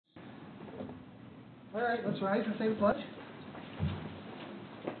All right, let's rise and say the pledge.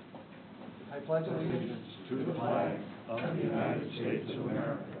 I pledge allegiance To the flag of the United States of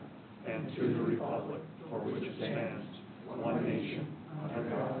America and to the republic for which it stands, one nation, under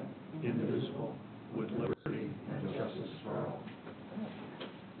God, indivisible, with liberty and justice for all.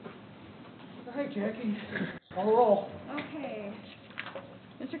 All right, Jackie, call the roll. Okay.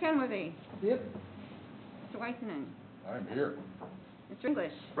 Mr. Kenworthy. Yep. Mr. Weissman. I'm here. Mr.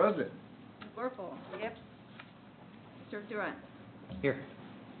 English. Present. Ms. Warfel. Yep. Mr. Durant. Here.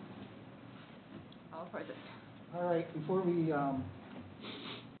 All present. All right, before we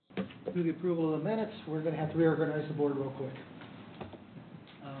do the approval of the minutes, we're going to have to reorganize the board real quick.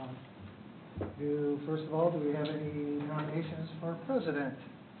 First of all, do we have any nominations for president?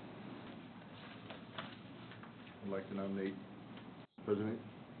 I'd like to nominate President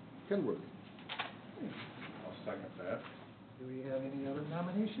Kenworthy. I'll second that. Do we have any other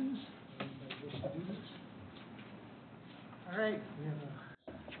nominations? Anybody wish to do this? All right, we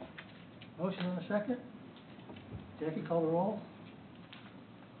have a motion and a second. Jackie, call the roll.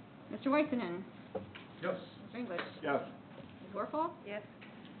 Mr. Weissman. Yes. Mr. English. Yes. Ms. Warfel. Yes.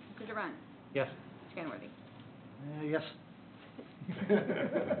 Mr. Durant. Yes. Mr. Kenworthy. Yes.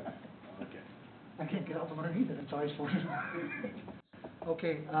 Okay. I can't get out from underneath it, it's always funny.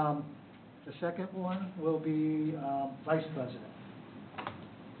 Okay, the second one will be vice president.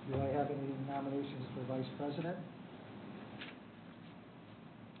 Do I have any nominations for vice president?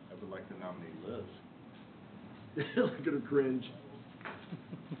 I would like to nominate Liz. Look at her cringe.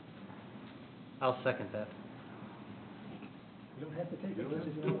 I'll second that. You don't have to take it, Liz,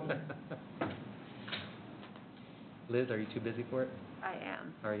 if you don't want to. Liz, are you too busy for it? I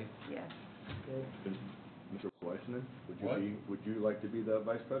am. Are you? Yes. Okay. Mr. Weissman, What? would you like to be the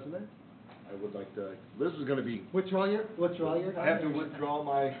vice president? I would like to, Liz is gonna be, Withdraw your I have to nomination. withdraw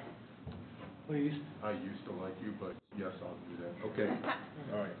my, Please. I used to like you, but yes, I'll do that. okay,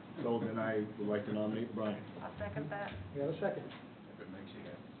 all right. So then I would like to nominate Brian. I'll second that. We have a second. If it makes you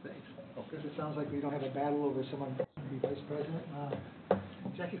happy. Thanks. Because it sounds like we don't have a battle over someone to be vice president.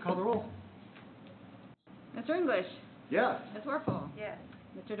 Jackie, call the roll. Mr. English. Yes. Ms. Warfel. Yes.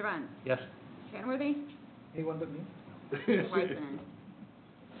 Mr. Durant. Yes. Mr. Kenworthy. Anyone but me? Mr. Weissman.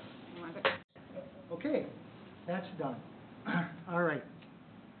 Anyone but- Okay, that's done. All right.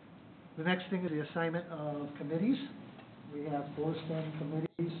 The next thing is the assignment of committees. We have 4 standing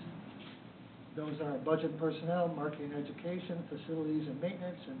committees. Those are budget and personnel, marketing and education, facilities and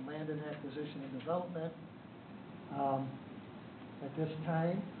maintenance, and land and acquisition and development. At this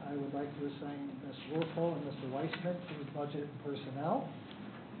time, I would like to assign Ms. Wolfel and Mr. Weissman to budget and personnel.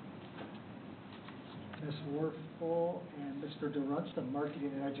 Ms. Warfel and Mr. Durant to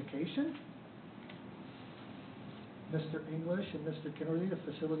marketing and education. Mr. English and Mr. Kenworthy to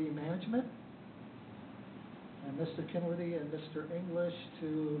facility management. And Mr. Kenworthy and Mr. English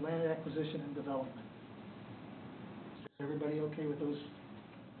to land acquisition and development. Is everybody okay with those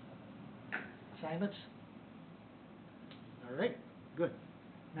assignments? All right, good.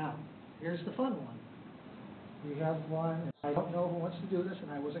 Now, here's the fun one. We have one, I don't know who wants to do this,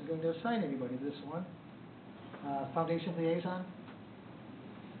 and I wasn't going to assign anybody to this one. Foundation liaison.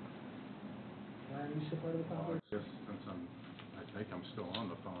 Ryan, you still part of the foundation? Yes, since I think I'm still on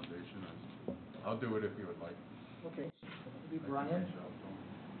the foundation, I'll do it if you would like. Okay, that'll be I can Brian. reach out to 'em.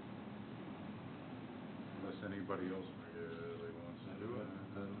 Unless anybody else really wants to do it.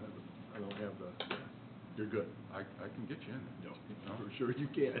 I don't have the, you're good. I can get you in. No, No? for sure you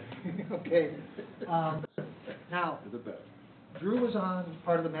can. Okay, now, You're the best. Drew was on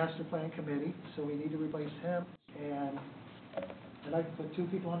part of the master plan committee, so we need to replace him, and I'd like to put 2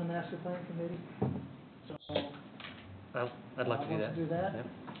 people on the master plan committee, so. I'd like to do that. Want to do that? Yep.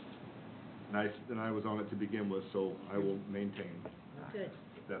 And I was on it to begin with, so I will maintain, Good.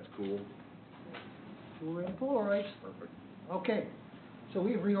 if that's cool. Cool and cool, all right? Perfect. Okay, so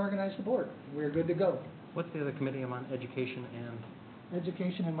we've reorganized the board, we're good to go. What's the other committee I'm on? Education and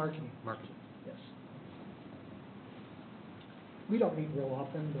Education and marketing, marketing. yes. We don't meet real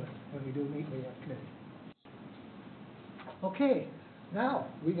often, but when we do meet, we have committee. Okay, now,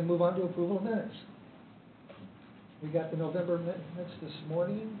 we can move on to approval of minutes. We got the November minutes this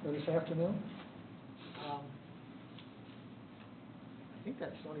morning, or this afternoon. I think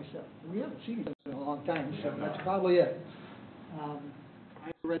that's 27. We haven't seen each other in a long time, so that's probably it. I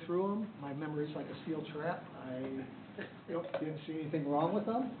read through them. My memory's like a steel trap. I didn't see anything wrong with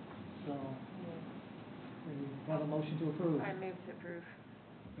them, so we have a motion to approve. I move to approve.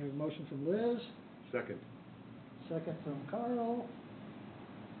 We have a motion from Liz, Second. second from Carl.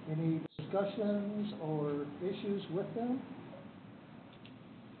 Any discussions or issues with them?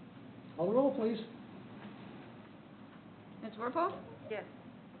 Call the roll, please. Warfel? Yes.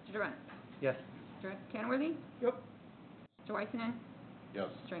 Mr. Durant? Yes. Mr. Canworthy? Yep. Mr. Weissman? Yes.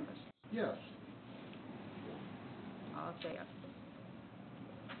 Mr. English? Yes. I'll say yes.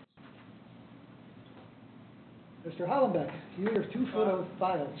 Mr. Hollenbeck, you have 2 foot of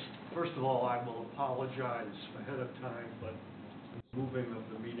files. First of all, I will apologize ahead of time, but moving of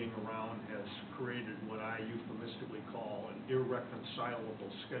the meeting around has created what I euphemistically call an irreconcilable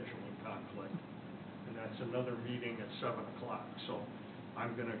scheduling conflict. And that's another meeting at 7 o'clock. So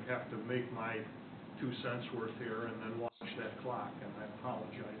I'm gonna have to make my 2 cents worth here and then watch that clock, and I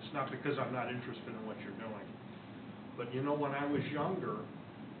apologize. It's not because I'm not interested in what you're doing. But you know, when I was younger,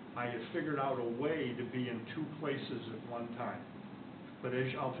 I had figured out a way to be in 2 places at one time. But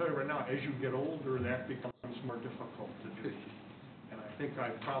I'll tell you right now, as you get older, that becomes more difficult to do. And I think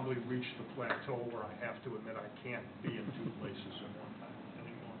I've probably reached the plateau where I have to admit I can't be in 2 places at one time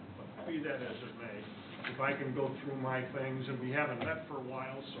anymore. But be that as it may, if I can go through my things, and we haven't met for a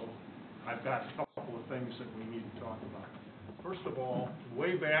while, so I've got a couple of things that we need to talk about. First of all,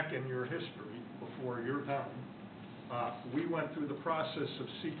 way back in your history, before your time, we went through the process of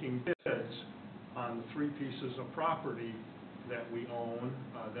seeking bids on the 3 pieces of property that we own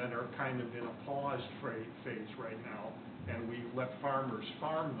that are kind of in a paused phase right now, and we let farmers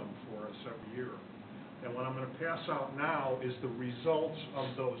farm them for us every year. And what I'm going to pass out now is the results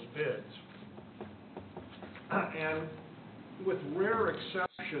of those bids. And with rare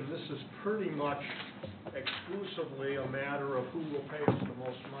exception, this is pretty much exclusively a matter of who will pay us the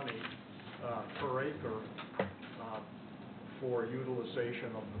most money per acre for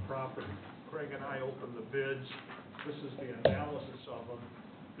utilization of the property. Craig and I opened the bids. This is the analysis of them.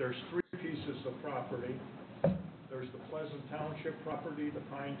 There's 3 pieces of property. There's the Pleasant Township property, the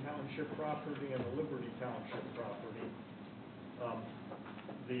Pine Township property, and the Liberty Township property.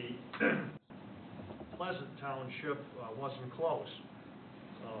 The Pleasant Township wasn't close.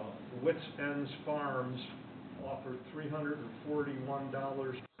 Wits Ends Farms offered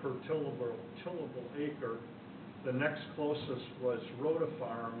 $341 per tillable acre. The next closest was Rhoda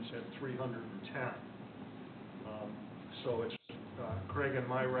Farms at $310. So it's Craig and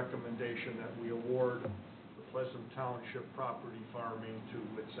my recommendation that we award the Pleasant Township property farming to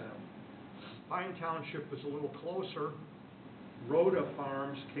Wits End. Pine Township is a little closer. Rhoda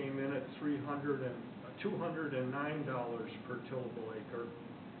Farms came in at $209 per tillable acre,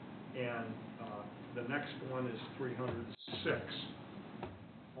 and the next one is $306.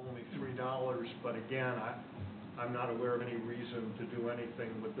 Only $3, but again, I'm not aware of any reason to do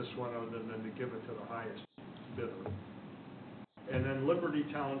anything with this one other than to give it to the highest bidder. And then Liberty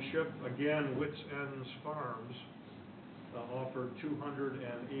Township, again, Wits Ends Farms offered $286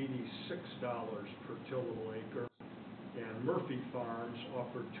 per tillable acre, and Murphy Farms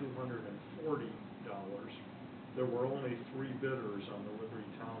offered $240. There were only 3 bidders on the Liberty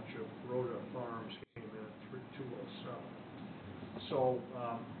Township. Rhoda Farms came in at $207. So,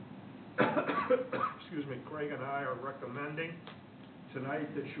 excuse me, Craig and I are recommending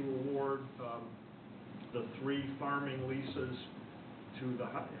tonight that you award the 3 farming leases to the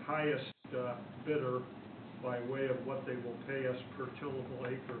highest bidder by way of what they will pay us per tillable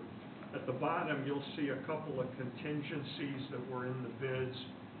acre. At the bottom, you'll see a couple of contingencies that were in the bids.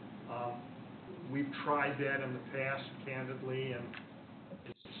 We've tried that in the past, candidly, and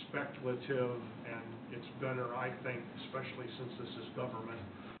it's speculative, and it's better, I think, especially since this is government,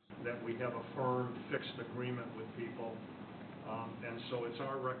 that we have a firm, fixed agreement with people. And so it's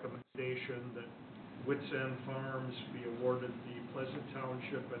our recommendation that Wits End Farms be awarded the Pleasant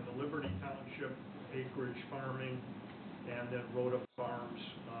Township and the Liberty Township acreage farming, and then Rhoda Farms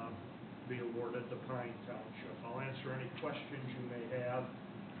be awarded the Pine Township. I'll answer any questions you may have,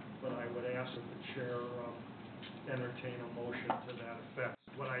 but I would ask that the chair entertain a motion to that effect.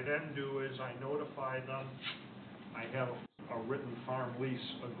 What I then do is I notify them. I have a written farm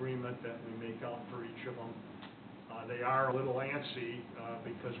lease agreement that we make out for each of them. They are a little antsy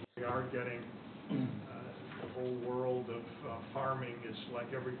because we are getting the whole world of farming is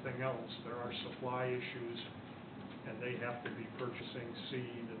like everything else. There are supply issues, and they have to be purchasing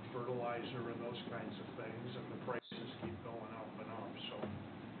seed and fertilizer and those kinds of things, and the prices keep going up and up. So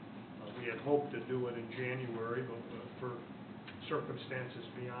we had hoped to do it in January, but for circumstances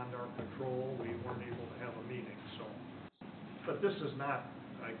beyond our control, we weren't able to have a meeting. So, but this is not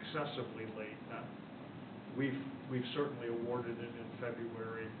excessively late. We've certainly awarded it in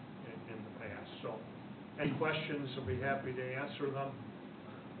February in the past. So, any questions, I'll be happy to answer them.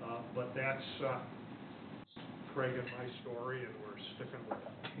 But that's Craig and my story, and we're sticking with it.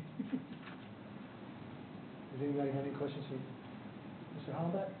 Does anybody have any questions for Mr.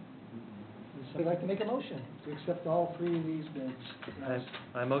 Hollenbeck? Ms. somebody like to make a motion to accept all three of these bids?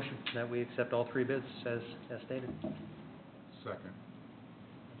 I motion that we accept all three bids as stated. Second.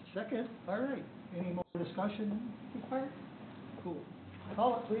 Second, all right. Any more discussion required? Cool.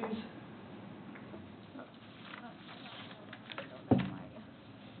 Call it, please.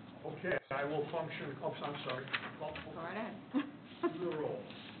 Okay, I will function, I'm sorry. Go right ahead. Do the roll.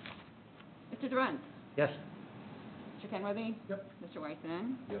 Mr. Durant. Yes. Mr. Kenworthy. Yep. Mr.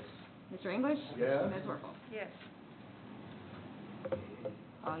 Weissman. Yes. Mr. English. Yes. Ms. Warfel. Yes.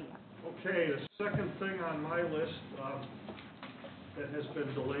 Oh, yeah. Okay, the second thing on my list that has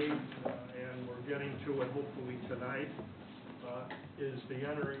been delayed, and we're getting to it hopefully tonight, is the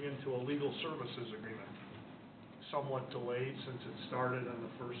entering into a legal services agreement. Somewhat delayed since it started on the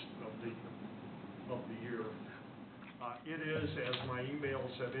first of the year. It is, as my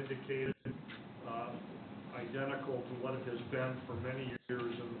emails have indicated, identical to what it has been for many years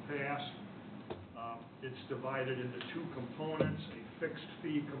in the past. It's divided into two components, a fixed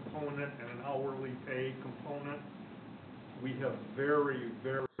fee component and an hourly pay component. We have very,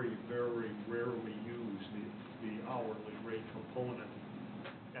 very, very rarely used the hourly rate component.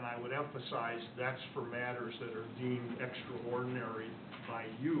 And I would emphasize that's for matters that are deemed extraordinary by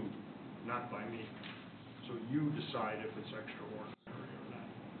you, not by me. So you decide if it's extraordinary or not.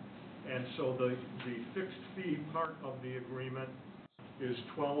 And so the fixed fee part of the agreement is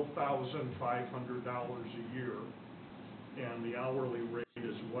 $12,500 a year, and the hourly rate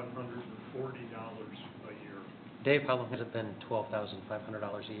is $140 a year. Dave, how long has it been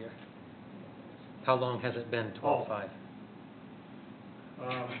 $12,500 a year? How long has it been $12,500?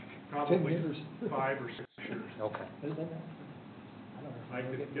 Probably 10 years. 5 or 6 years. Okay. Has it been that? I don't know. I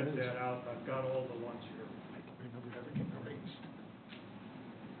could get that out, I've got all the ones here. I don't remember ever getting a raise.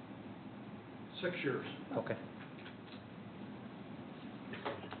 6 years. Okay.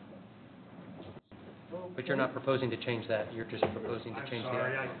 But you're not proposing to change that, you're just proposing to I'm change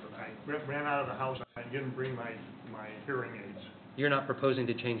sorry, the... I ran out of the house, I didn't bring my hearing aids. You're not proposing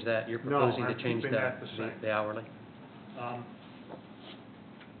to change that, you're No, proposing I'm to change keeping that the same. the hourly?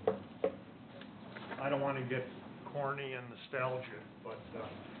 I don't want to get corny and nostalgic, but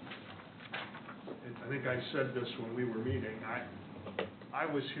I think I said this when we were meeting. I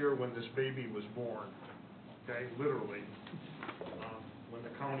was here when this baby was born, okay, literally. When the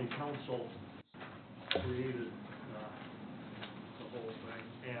county council created the whole thing.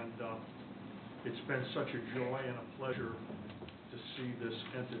 And it's been such a joy and a pleasure to see this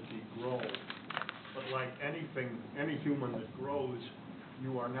entity grow. But like anything, any human that grows,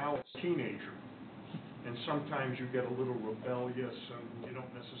 you are now a teenager. And sometimes you get a little rebellious and you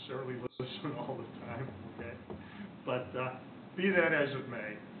don't necessarily listen all the time, okay? But be that as it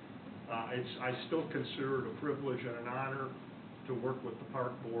may, I still consider it a privilege and an honor to work with the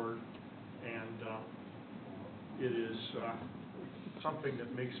park board, and it is something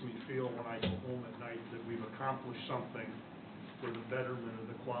that makes me feel when I go home at night that we've accomplished something for the betterment of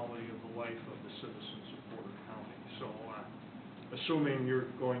the quality of the life of the citizens of Porter County. So, assuming you're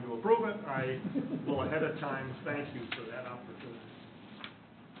going to approve it, I will ahead of time thank you for that opportunity.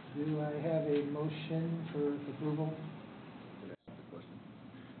 Do I have a motion for approval?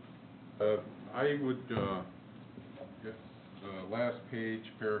 I would, last page,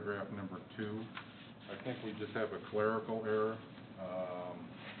 paragraph number 2, I think we just have a clerical error,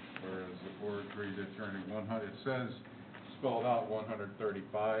 whereas the board agreed to attorney 100, it says, spelled out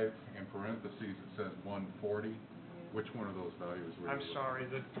 135, in parentheses it says 140. Which one of those values were you I'm looking sorry,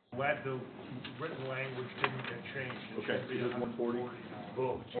 the written language didn't get changed. Okay, should be it is 140.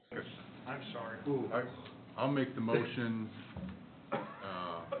 Oh, Okay. I'm sorry. I'll make the motion to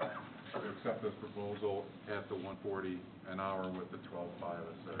accept this proposal at the 140 an hour with the 12.5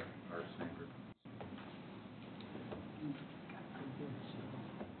 as our standard.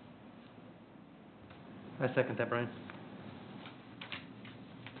 I second that, Brian.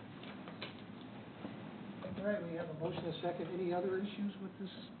 All right, we have a motion, a second. Any other issues with this?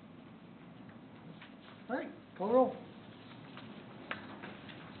 All right, call roll.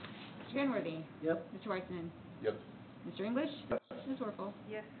 Mr. Kenworthy. Yep. Mr. Weissman. Yes. Mr. English. Ms. Warfel.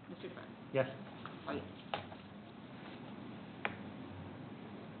 Yes. Mr. Durant. Yes. Oh, yes.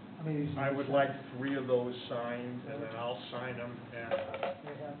 How many of these? I would like 3 of those signed, and then I'll sign them, and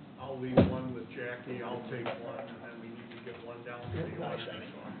We have- I'll leave one with Jackie, I'll take one, and then we need to get one down to the auditor's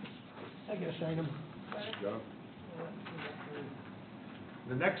office. I gotta sign them. John?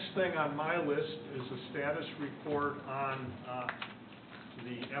 The next thing on my list is a status report on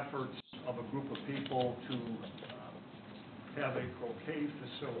the efforts of a group of people to have a croquet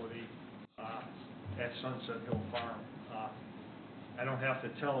facility at Sunset Hill Farm. I don't have to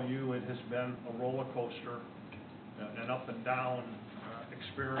tell you, it has been a roller coaster, an up and down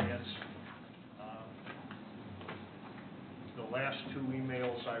experience. The last two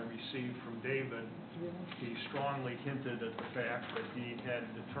emails I received from David, he strongly hinted at the fact that he had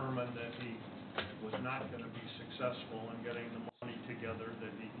determined that he was not going to be successful in getting the money together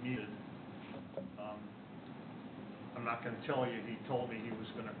that he needed. I'm not going to tell you, he told me he was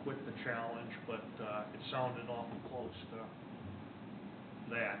going to quit the challenge, but it sounded awful close to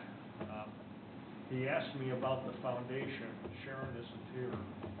that. He asked me about the foundation. Sharon isn't here.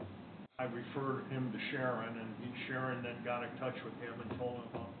 I referred him to Sharon, and Sharon then got in touch with him and told him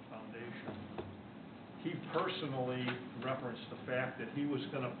about the foundation. He personally referenced the fact that he was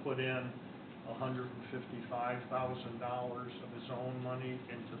going to put in $155,000 of his own money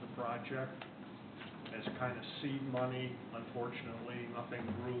into the project as kind of seed money. Unfortunately, nothing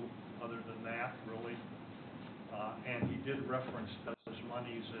grew other than that, really. And he did reference those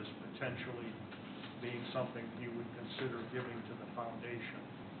monies as potentially being something he would consider giving to the foundation.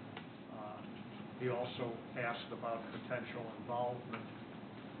 He also asked about potential involvement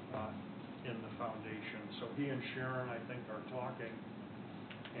in the foundation. So he and Sharon, I think, are talking.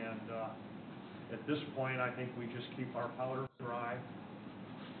 And at this point, I think we just keep our powder dry.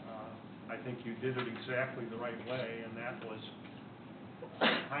 I think you did it exactly the right way, and that was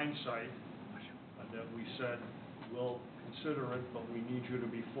hindsight, that we said, we'll consider it, but we need you to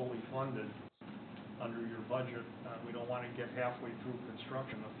be fully funded under your budget. We don't want to get halfway through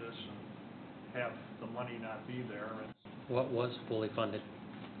construction of this and have the money not be there. And What was fully funded?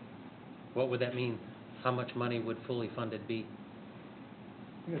 What would that mean? How much money would fully funded be?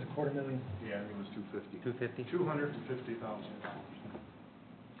 I think it was $250,000. Yeah, I think it was 250. 250? $250,000.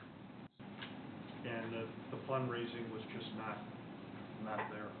 And the fundraising was just not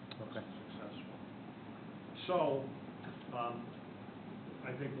there. Okay. Successful. So,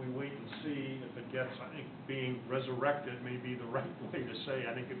 I think we wait and see if it gets, I think being resurrected may be the right way to say.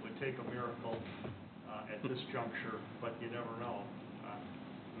 I think it would take a miracle at this juncture, but you never know.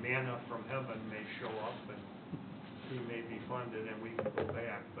 Manna from heaven may show up and he may be funded and we can go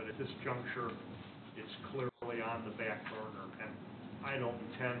back. But at this juncture, it's clearly on the back burner. And I don't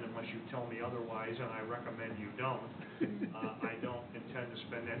intend, unless you tell me otherwise, and I recommend you don't, I don't intend to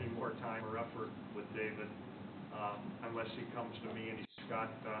spend any more time or effort with David unless he comes to me and he's got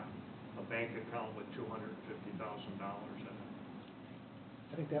a bank account with $250,000 in it.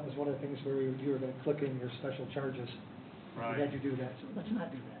 I think that was one of the things where you were going to click in your special charges. Right. We had you do that, so let's not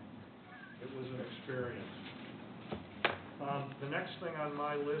do that. It was an experience. The next thing on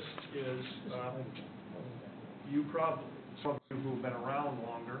my list is, you probably, some of you who've been around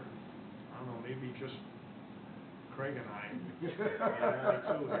longer, I don't know, maybe just Craig and I, the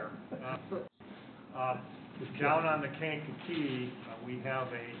only two here. Down on the Kankakee, we have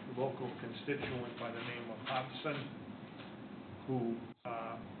a local constituent by the name of Hobson, who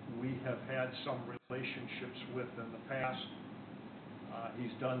we have had some relationships with in the past.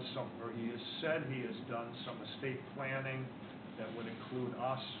 He's done some, or he has said he has done some estate planning that would include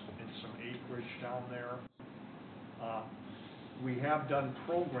us and some acreage down there. We have done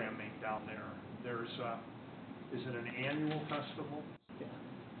programming down there. There's, is it an annual festival? Yeah.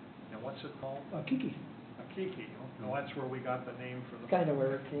 And what's it called? Kiki, Kiki. Oh, that's where we got the name for the. kind of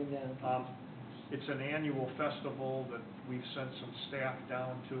where it came down. It's an annual festival that we've sent some staff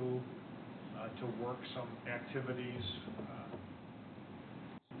down to work some activities.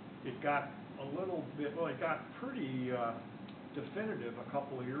 It got a little bit, well, it got pretty definitive a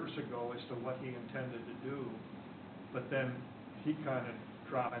couple of years ago as to what he intended to do, but then he kind of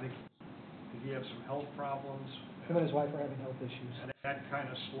dropped. I think he had some health problems. Him and his wife are having health issues. And that kind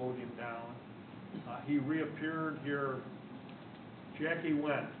of slowed him down. He reappeared here, Jackie,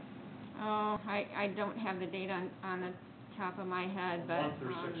 when? Oh, I don't have the date on the top of my head, but. A month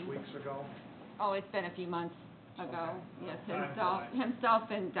or 6 weeks ago? Oh, it's been a few months ago. Okay. Yes, Time himself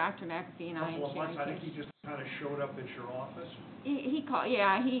and Dr. McAfee and I and Couple of months, I Sharon think he Kish. just kind of showed up at your office. He called,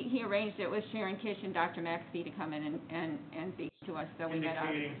 yeah, he arranged it with Sharon Kish and Dr. McAfee to come in and speak to us, so we met out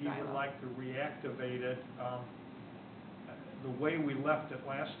Indicating he would like to reactivate it. The way we left it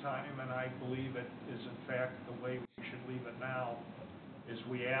last time, and I believe it is in fact the way we should leave it now, is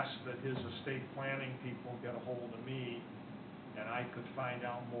we asked that his estate planning people get a hold of me, and I could find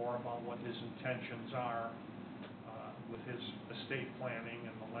out more about what his intentions are with his estate planning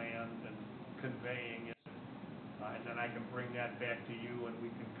and the land and conveying it. And then I can bring that back to you and we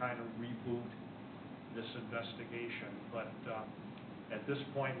can kind of reboot this investigation. But at this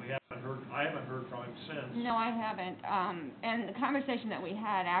point, I haven't heard from him since. No, I haven't. And the conversation that we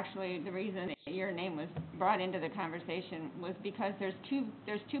had, actually, the reason that your name was brought into the conversation was because there's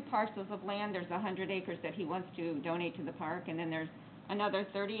two parcels of land. There's 100 acres that he wants to donate to the park, and then there's another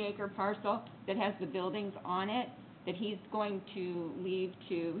 30-acre parcel that has the buildings on it that he's going to leave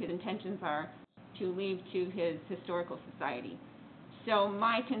to, his intentions are to leave to his historical society. So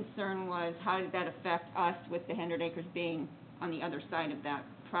my concern was, how did that affect us with the 100 acres being on the other side of that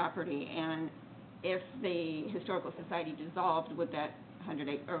property? And if the historical society dissolved, would that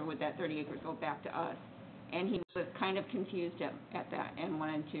 30 acres go back to us? And he was kind of confused at that and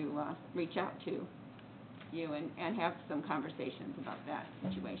wanted to reach out to you and have some conversations about that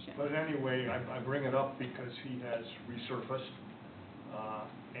situation. But anyway, I bring it up because he has resurfaced,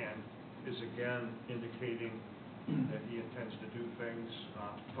 and is again indicating that he intends to do things.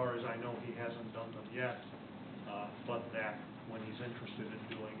 As far as I know, he hasn't done them yet, but that when he's interested in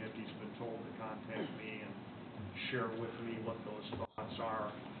doing it, he's been told to contact me and share with me what those thoughts are.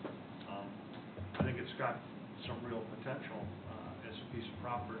 I think it's got some real potential as a piece of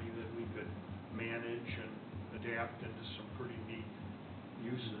property that we could manage and adapt into some pretty neat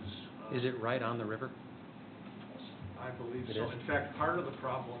uses. Is it right on the river? I believe It so. is? In fact, part of the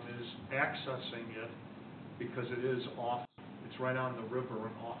problem is accessing it, because it is off, it's right on the river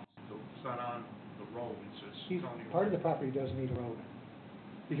and off, it's not on the road, it's Tony. Part of the property does need a road,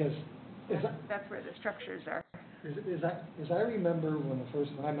 because That's where the structures are. as I remember when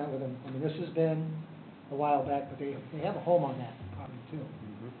I met with him, I mean, this has been a while back, but they have a home on that property too.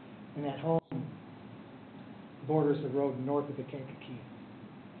 Mm-hmm. And that home borders the road north of the Kankakee.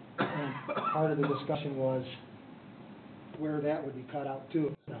 And part of the discussion was where that would be cut out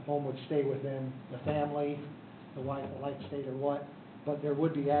too. The home would stay within the family, the wife stayed or what, but there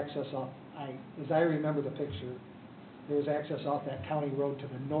would be access off, as I remember the picture, there was access off that county road to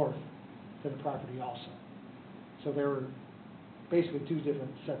the north to the property also. So there were basically two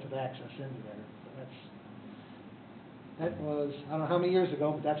different sets of access into there. That was, I don't know how many years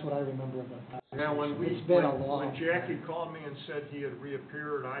ago, but that's what I remember of the property. Yeah, It's been a long when Jackie time. called me and said he had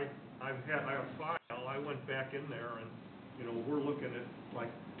reappeared, I have a file, I went back in there and, we're looking at like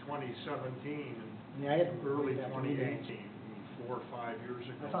 2017 and Yeah, I had early way back 2018, emails. 4 or 5 years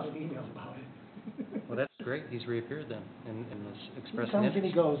ago. I found emails about it. Well, that's great, he's reappeared then, and was He expressing comes and he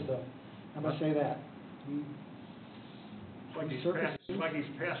interest. goes though, I must say that. It's like he's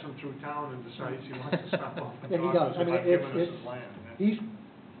passing through town and decides he wants to stop off and Yeah, he talk does. to us I mean, about giving us his land. he's,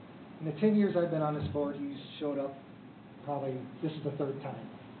 in the 10 years I've been on this board, he's showed up probably, this is the third time.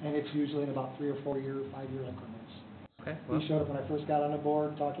 And it's usually in about 3 or 4 year, 5 year increments. Okay, well, He showed up when I first got on the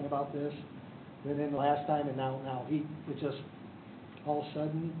board talking about this, then the last time, and now, it just, all of a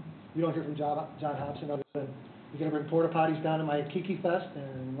sudden, we don't hear from John Hobson other than, you're gonna bring porta potties down to my Kiki Fest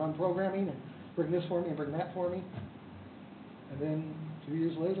and run programming and bring this for me and bring that for me. And then 2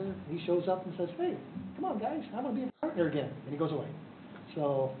 years later, he shows up and says, hey, come on guys, I'm gonna be a partner again, and he goes away.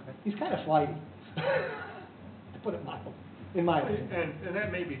 So, he's kind of flighty, to put it mildly, in my opinion. And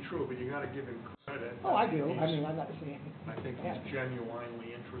that may be true, but you gotta give him credit. Oh, I do, I He's- mean, I'm not saying. I think he's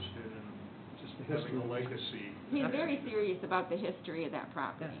genuinely interested in Just the having a history. legacy. He's very serious about the history of that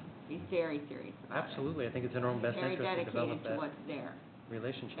property. He's very serious about it. absolutely, I think it's in our own best Very interest to develop dedicated to that what's there.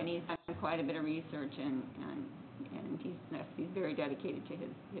 relationship. And he's done quite a bit of research and he's very dedicated to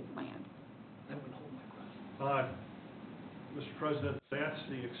his land. I wouldn't hold my breath. Mr. President, that's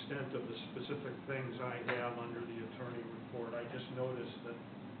the extent of the specific things I have under the attorney report. I just noticed that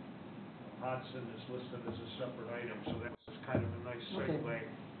Hodson is listed as a separate item, so that was kind of a nice Okay.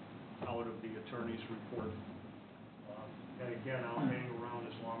 segue out of the attorney's report. And again, I'll hang around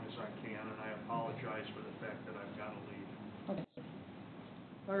as long as I can, and I apologize for the fact that I've got to leave. Okay.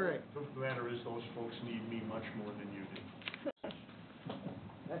 All right, The matter is, those folks need me much more than you do.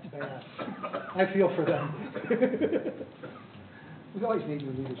 that's bad. I feel for them. We always need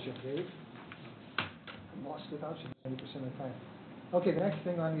your leadership, Dave. I'm lost without you 90% of the time. Okay, the next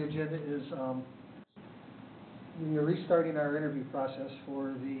thing on the agenda is, we are restarting our interview process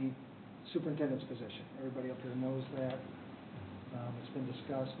for the superintendent's position. Everybody up here knows that. It's been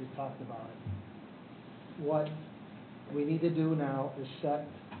discussed, we've talked about it. What we need to do now is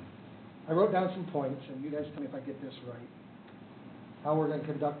I wrote down some points, and you guys tell me if I get this right. How we're gonna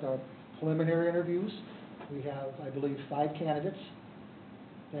conduct our preliminary interviews. We have, I believe, 5 candidates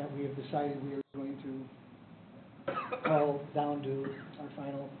that we have decided we are going to call down to our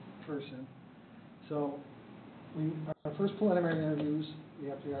final person. So, our first preliminary interviews, we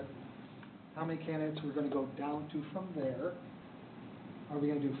have to figure out how many candidates we're gonna go down to from there. Are we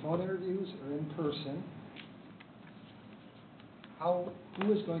gonna do phone interviews or in person?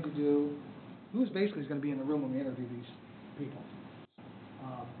 who's basically going to be in the room when we interview these people.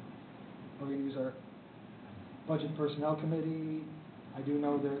 We're going to use our Budget Personnel Committee. I do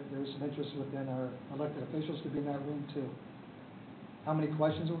know there's some interest within our elected officials to be in that room too. How many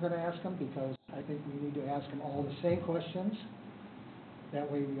questions we're going to ask them, because I think we need to ask them all the same questions. That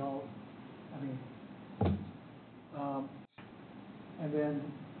way we all, and then,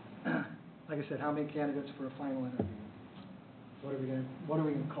 like I said, how many candidates for a final interview? What are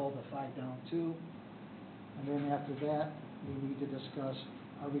we gonna call the 5 down to? And then after that, we need to discuss,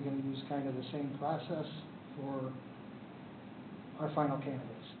 are we gonna use kind of the same process for our final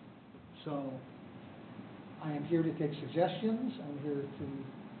candidates? So, I am here to take suggestions, I'm here to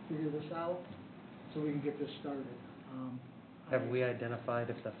figure this out, so we can get this started. Have we identified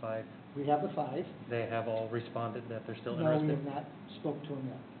if the 5, We have the 5. they have all responded that they're still No, we interested? have not spoke to them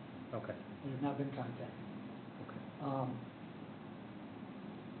yet. Okay, They have not been contacted. okay.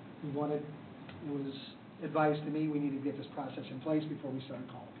 It was advised to me, we needed to get this process in place before we started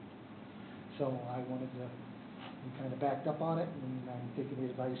calling people. So I wanted to, we kind of backed up on it, and I'm taking the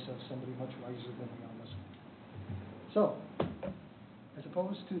advice of somebody much wiser than me on this one. So, as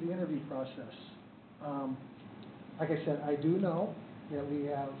opposed to the interview process, like I said, I do know that we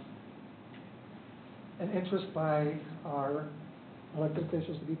have an interest by our elected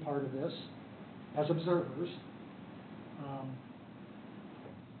officials to be part of this as observers.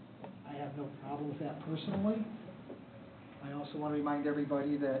 I have no problem with that personally. I also want to remind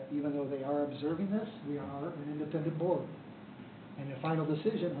everybody that even though they are observing this, we are an independent board. And the final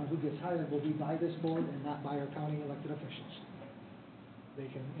decision on who gets hired will be by this board and not by our county elected officials. They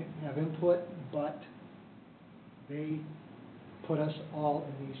can have input, but they put us all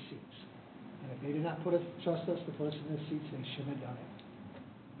in these seats. And if they did not trust us to put us in these seats, they shouldn't have done it.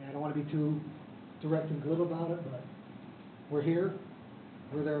 And I don't want to be too direct and glib about it, but we're here,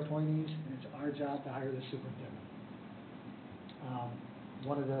 we're their appointees, and it's our job to hire the superintendent.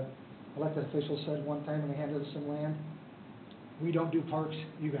 One of the elected officials said one time when they handed us some land, we don't do parks,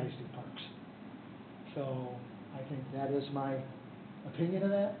 you guys do parks. So I think that is my opinion of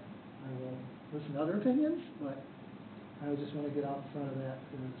that. I will listen to other opinions, but I just want to get out in front of that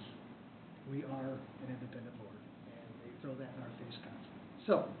because we are an independent board, and they throw that in our face constantly.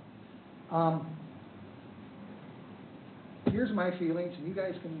 So, here's my feelings, and you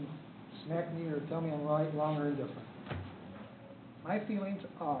guys can smack me or tell me I'm right, wrong, or indifferent. My feelings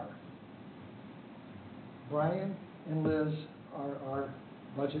are Brian and Liz are our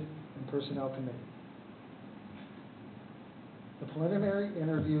Budget and Personnel Committee. The preliminary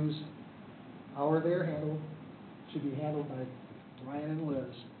interviews, how they are handled, should be handled by Brian and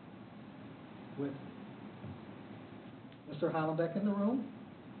Liz with Mr. Hollenbeck in the room,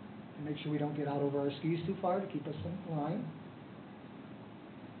 and make sure we don't get out over our skis too far to keep us in line.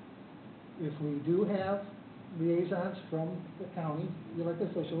 If we do have liaisons from the county, the elected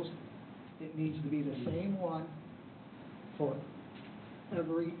officials, it needs to be the same one for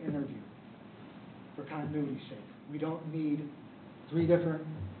every interview, for continuity's sake. We don't need 3 different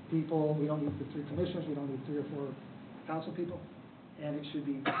people, we don't need the 3 commissioners, we don't need 3 or 4 council people, and it should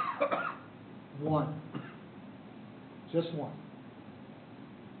be one, just one.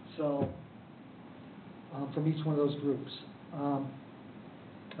 So, from each one of those groups.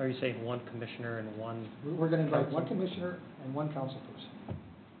 Are you saying one commissioner and one? We're going to invite one commissioner and one council person.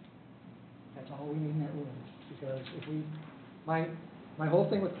 That's all we need in that room, because if we, my whole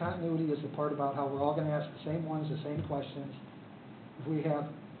thing with continuity is the part about how we're all going to ask the same ones, the same questions. If we have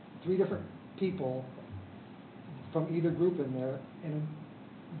 3 different people from either group in there, and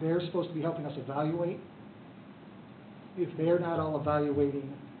they're supposed to be helping us evaluate, if they're not all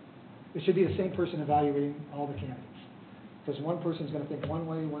evaluating, it should be the same person evaluating all the candidates. Because one person's going to think one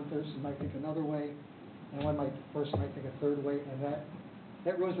way, one person might think another way, and one person might think a third way, and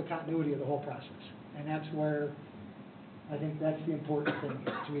that ruins the continuity of the whole process. And that's where I think that's the important thing,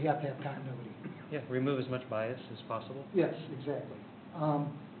 so we have to have continuity. Yeah, remove as much bias as possible. Yes, exactly.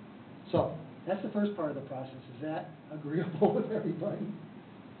 So, that's the first part of the process. Is that agreeable with everybody?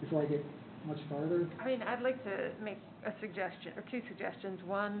 Before I get much farther? I mean, I'd like to make a suggestion, or 2 suggestions.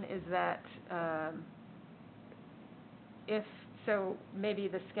 One is that maybe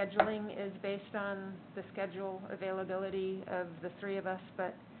the scheduling is based on the schedule availability of the 3 of us,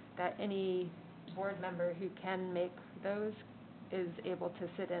 but that any board member who can make those is able to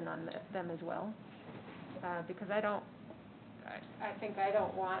sit in on them as well. Because I think I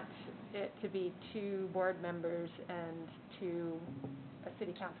don't want it to be 2 board members and 2, a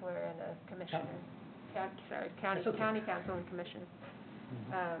city councilor and a commissioner. County council and commission.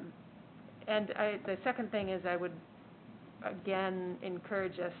 And the second thing is I would again,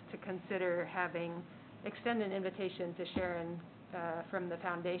 encourage us to consider extend an invitation to Sharon from the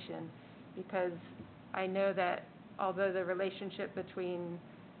foundation, because I know that although the relationship between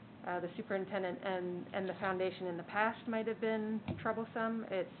the superintendent and the foundation in the past might have been troublesome,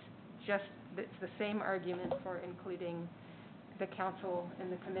 it's the same argument for including the council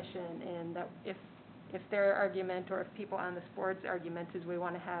and the commission, and that if their argument, or if people on this board's argument is we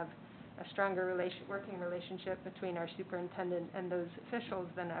want to have a stronger working relationship between our superintendent and those officials,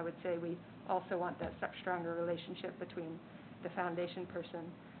 then I would say we also want that stronger relationship between the foundation person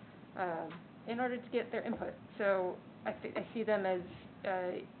in order to get their input. So I see them as,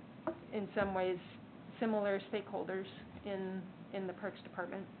 in some ways, similar stakeholders in the Parks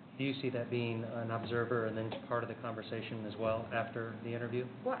Department. Do you see that being an observer and then part of the conversation as well after the interview,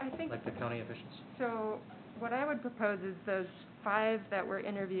 Well, I think, like the county officials? so what I would propose is those 5 that we're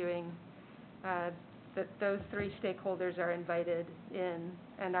interviewing, that those 3 stakeholders are invited in,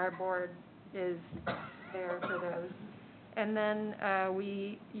 and our board is there for those. And then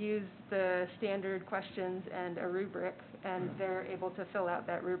we use the standard questions and a rubric, and they're able to fill out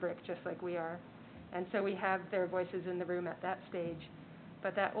that rubric just like we are. And so we have their voices in the room at that stage.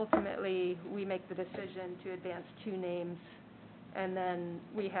 But that ultimately, we make the decision to advance 2 names, and then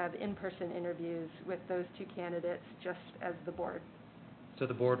we have in-person interviews with those 2 candidates just as the board. So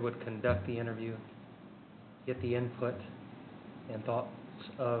the board would conduct the interview, get the input and thoughts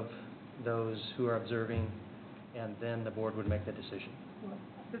of those who are observing, and then the board would make the decision.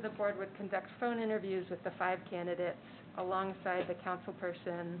 So the board would conduct phone interviews with the 5 candidates alongside the council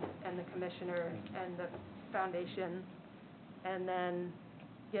person and the commissioner and the foundation, and then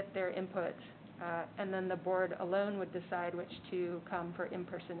get their input. And then the board alone would decide which 2 come for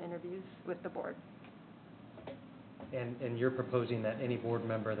in-person interviews with the board. And you're proposing that any board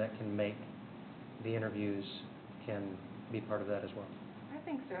member that can make the interviews can be part of that as well? I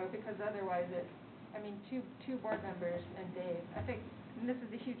think so, because otherwise two board members and Dave, I think this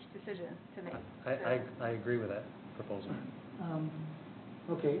is a huge decision to make. I agree with that proposal.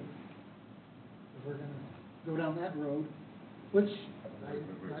 Okay, if we're gonna go down that road, which,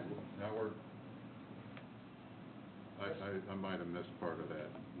 Now I might have missed part of that.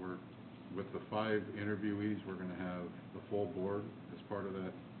 With the 5 interviewees, we're gonna have the full board as part of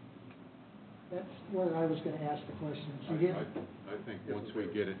that? that's where I was gonna ask the question. So I think once we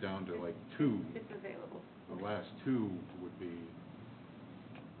get it down to like 2, It's available. the last 2 would be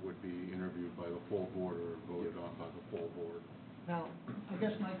interviewed by the full board or voted on by the full board. Now, I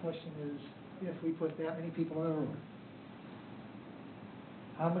guess my question is, if we put that many people in a room,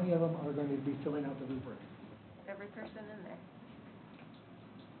 how many of them are going to be filling out the rubric? Every person in there.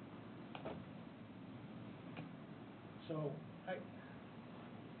 So, I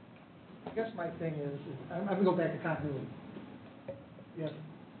guess my thing is, I'm gonna go back to continuity. If,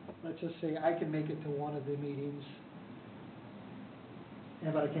 let's just say, I can make it to one of the meetings,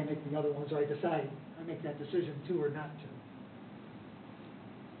 but I can't make the other ones, or I make that decision to or not to.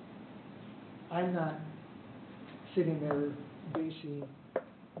 I'm not sitting there basing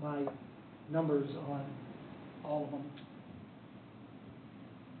my numbers on all of them.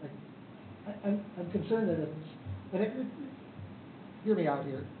 Like, I'm concerned that hear me out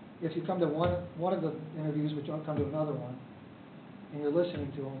here, if you come to one of the interviews, but you don't come to another one, and you're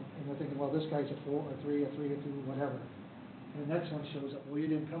listening to them, and you're thinking, well, this guy's a 4, a 3, a 3, a 2, whatever, and the next one shows up, well, you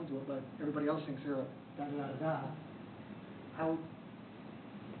didn't come to it, but everybody else thinks they're a da-da-da-da, how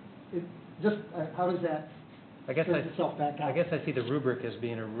does that spread itself back out? I guess I see the rubric as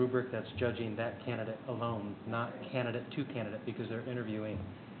being a rubric that's judging that candidate alone, not candidate to candidate, because they're interviewing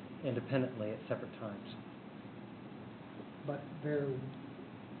independently at separate times. But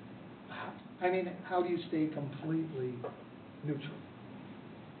how do you stay completely neutral?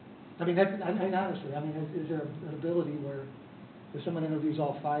 Honestly, is there an ability where if someone interviews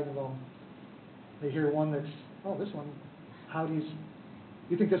all 5 of them, they hear one that's, oh, this one,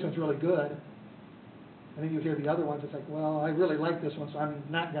 you think this one's really good, and then you hear the other ones, it's like, well, I really like this one, so I'm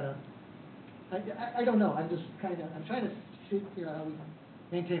not gonna, I don't know, I'm trying to figure out how we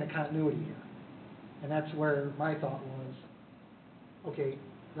maintain a continuity here. And that's where my thought was, okay,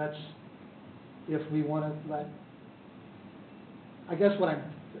 if we wanna I guess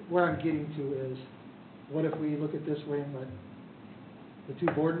where I'm getting to is, what if we look at this way and let the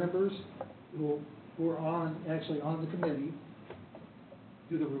 2 board members who are actually on the committee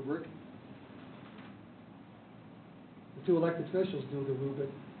do the rubric, the 2 elected officials do the rubric,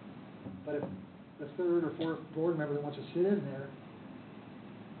 but if the 3rd or 4th board member that wants to sit in there,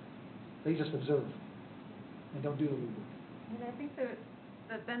 they just observe and don't do the rubric. And I think the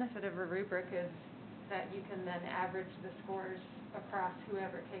benefit of a rubric is that you can then average the scores across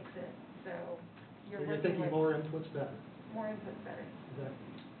whoever takes it, so you're You're working thinking with. more input's better. More input's better. Is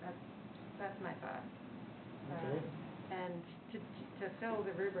that, That's my thought. okay? And to fill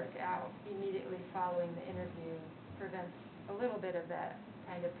the rubric out immediately following the interview prevents a little bit of that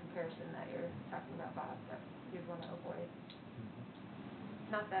kind of comparison that you're talking about, Bob, that you'd want to avoid.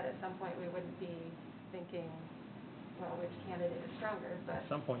 Not that at some point we wouldn't be thinking, well, which candidate is stronger, but, At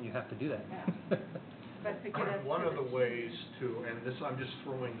some point, you have to do that. Yeah. but to get us One to of the ways to, and this, I'm just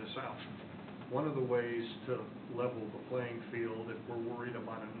throwing this out, one of the ways to level the playing field, if we're worried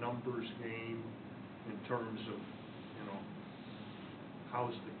about a numbers game in terms of, you know,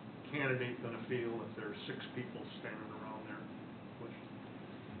 how's the candidate gonna feel if there's 6 people standing around there, which,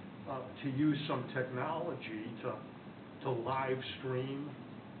 to use some technology to live stream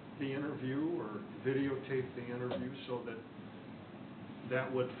the interview or videotape the interview so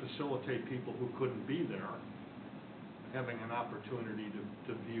that would facilitate people who couldn't be there having an opportunity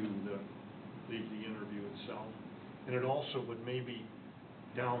to view the interview itself. And it also would maybe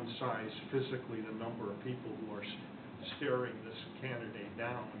downsize physically the number of people who are staring this candidate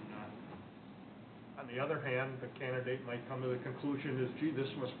down. On the other hand, the candidate might come to the conclusion is, gee, this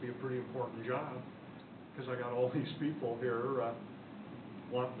must be a pretty important job because I got all these people here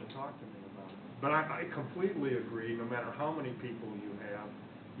wanting to talk to me about it. But I completely agree, no matter how many people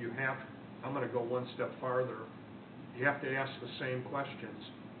you have, I'm going to go one step farther, you have to ask the same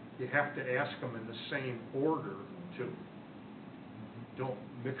questions. You have to ask them in the same order, too. Don't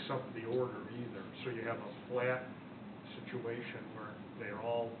mix up the order either, so you have a flat situation where they're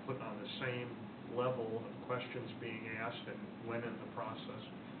all put on the same level of questions being asked and when in the process.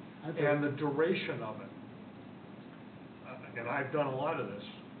 And the duration of it. And I've done a lot of this.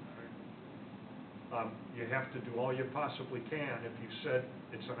 You have to do all you possibly can. If you said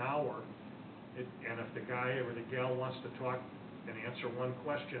it's an hour, and if the guy or the gal wants to talk and answer one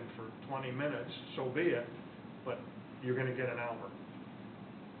question for 20 minutes, so be it, but you're going to get an hour.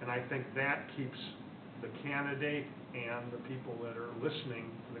 And I think that keeps the candidate and the people that are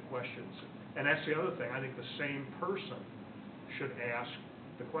listening to the questions. And that's the other thing. I think the same person should ask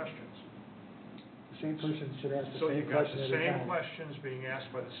the questions. The same person should ask the So same you've got question the every same time. questions being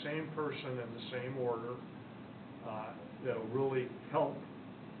asked by the same person in the same order, that'll really help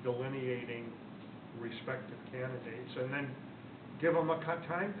delineating respective candidates, and then give them a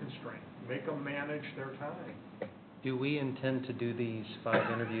time constraint, make them manage their time. Do we intend to do these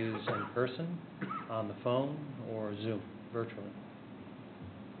 5 interviews in person, on the phone, or Zoom, virtually?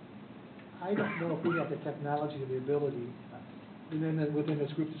 I don't know if we have the technology or the ability, and then within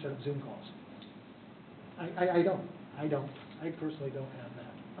this group to set up Zoom calls. I don't. I personally don't have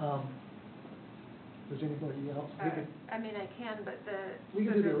that. Does anybody else? I mean, I can, but We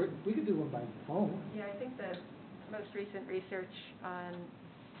could do one by phone. Yeah, I think the most recent research on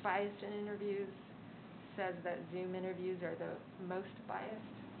biased in interviews says that Zoom interviews are the most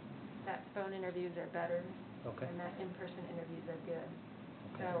biased, that phone interviews are better, Okay. and that in-person interviews are good.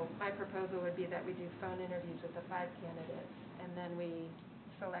 Okay. So my proposal would be that we do phone interviews with the 5 candidates, and then we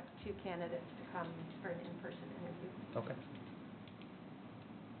select 2 candidates to come for an in-person interview. Okay.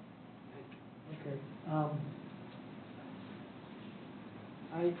 Okay.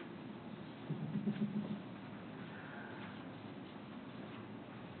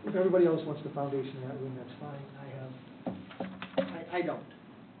 If everybody else wants the foundation in that room, that's fine. I don't.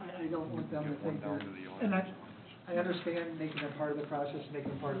 I don't want them to Get one think down they're, to the and audience. I understand making them part of the process, making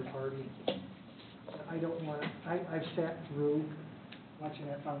them part of the party. I don't want, I've sat through watching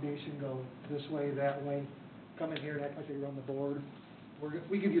that foundation go this way, that way, come in here and act like they run the board.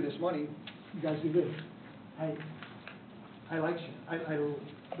 We give you this money, you guys do this. I like you.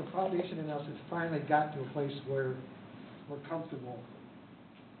 The foundation in us has finally got to a place where we're comfortable.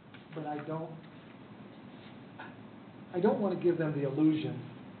 But I don't want to give them the illusion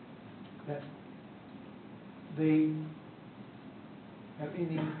that they have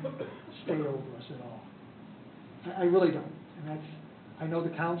any stay over us at all. I really don't. And that's, I know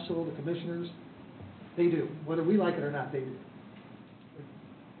the council, the commissioners, they do. Whether we like it or not, they do.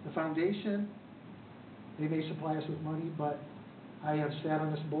 The foundation, they may supply us with money, but I have sat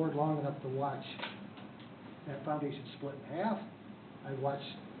on this board long enough to watch that foundation split in half.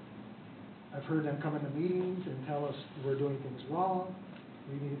 I've heard them come into meetings and tell us we're doing things wrong.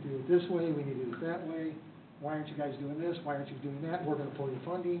 We need to do it this way, we need to do it that way. Why aren't you guys doing this? Why aren't you doing that? We're going to pull your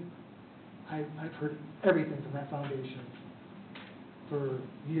funding. I've heard everything from that foundation for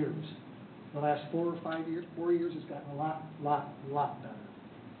years. The last 4 or 5 years, 4 years has gotten a lot better.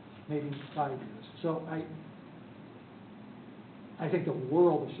 Maybe 5 years. So I think the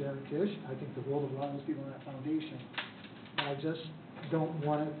world of Sharon Kish, I think the world of a lot of those people in that foundation. And I just don't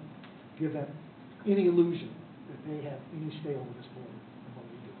want to give them any illusion that they have any say over this board and what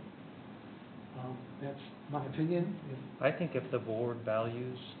we do. That's my opinion. I think if the board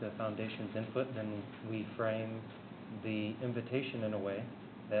values the foundation's input, then we frame the invitation in a way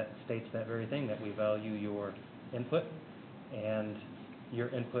that states that very thing, that we value your input and your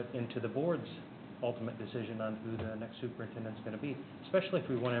input into the board's ultimate decision on who the next superintendent's going to be, especially if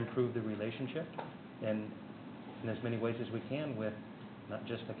we want to improve the relationship in as many ways as we can with not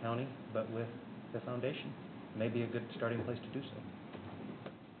just the county, but with the foundation. Maybe a good starting place to do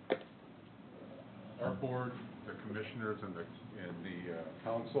so. Our board, the commissioners, and the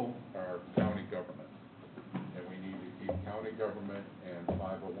council are county government. And we need to keep county government and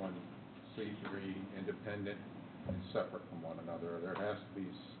 501c3 independent and separate from one another. There has to be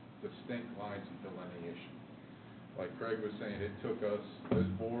distinct lines of delineation. Like Craig was saying, it took us, this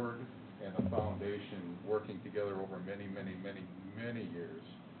board and the foundation, working together over many years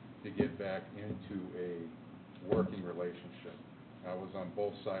to get back into a working relationship. I was on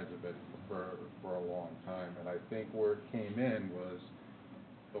both sides of it for a long time, and I think where it came in was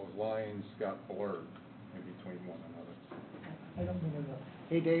those lines got blurred in between one another. I don't mean to interrupt.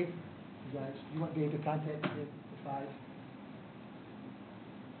 Hey, Dave, you guys, you want Dave to contact the 5?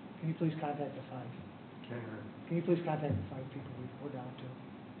 Can you please contact the 5? Can you please contact the 5 people we're down to?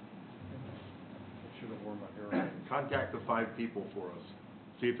 I should have worn my hair out. Contact the 5 people for us,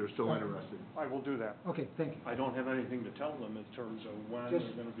 see if they're still interested. I will do that. Okay, thank you. I don't have anything to tell them in terms of when Just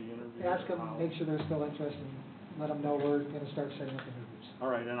they're gonna be interviewed. Ask them, or how. make sure they're still interested, and let them know we're gonna start setting up interviews.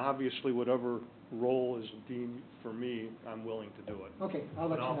 All right, and obviously whatever role is deemed for me, I'm willing to do it. Okay, I'll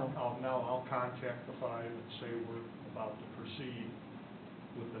let you know. I'll contact the 5 and say we're about to proceed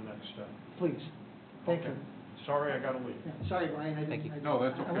with the next step. Please, thank you. Okay. Sorry, I gotta leave. Yeah, sorry, Brian, I Thank didn't. you. No,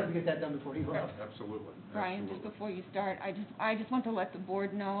 that's I wanted to okay. get that done before you left. Absolutely. Brian, just absolutely. before you start, I just want to let the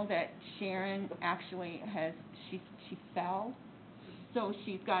board know that Sharon actually she fell. So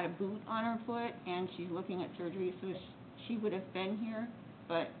she's got a boot on her foot and she's looking at surgery, so she would have been here,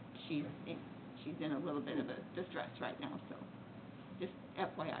 but she's in a little bit of a distress right now, so just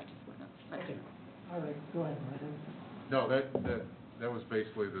FYI, just want to let you know. All right, go ahead, Brian. No, that was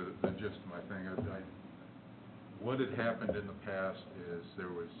basically the gist of my thing. What had happened in the past is there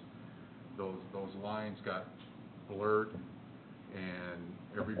was, those lines got blurred, and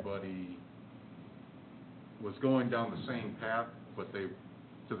everybody was going down the same path, but to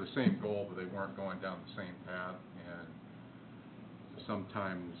the same goal, but they weren't going down the same path, and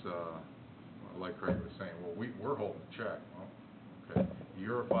sometimes, like Craig was saying, well, we're holding check. Well, okay,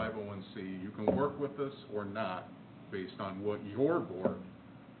 you're a 501c, you can work with us or not, based on what your board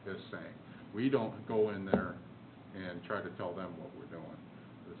is saying. We don't go in there and try to tell them what we're doing.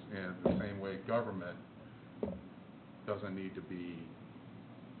 And the same way, government doesn't need to be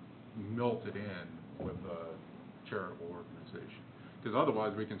melted in with a charitable organization. Because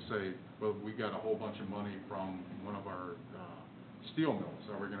otherwise we can say, well, we got a whole bunch of money from one of our steel mills.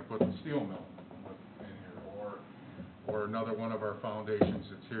 Are we going to put the steel mill in here? Or another one of our foundations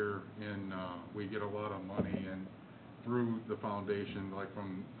that's here in, we get a lot of money and through the foundation, like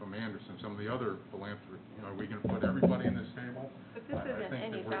from Anderson, some of the other philanthropy, are we going to put everybody in this table? But this I isn't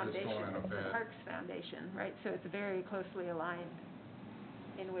think any that we're just foundation, going in a it's the bad- Parks Foundation, right? So it's very closely aligned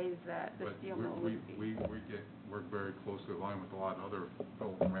in ways that the But steel mill wouldn't be. we're very closely aligned with a lot of other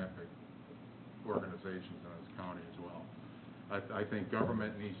philanthropic organizations in this county as well. I think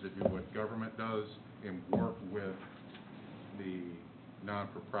government needs to do what government does and work with the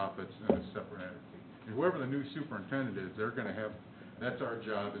non-for-profits in a separate entity. And whoever the new superintendent is, they're gonna have, that's our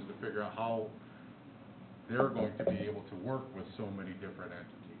job, is to figure out how they're going to be able to work with so many different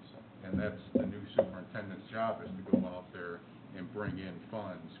entities. And that's the new superintendent's job, is to go out there and bring in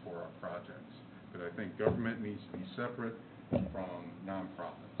funds for our projects. But I think government needs to be separate from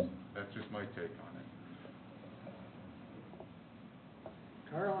nonprofits. That's just my take on it.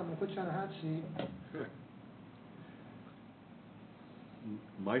 Carl, I'm gonna put you on a hot seat.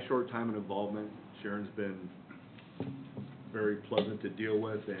 My short time in involvement, Sharon's been very pleasant to deal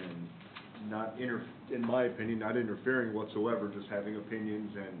with and not in my opinion, not interfering whatsoever, just having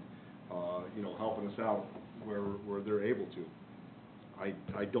opinions and, helping us out where they're able to.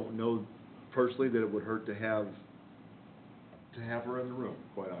 I don't know personally that it would hurt to have her in the room,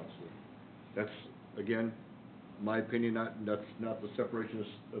 quite honestly. That's, again, my opinion, that's not the separation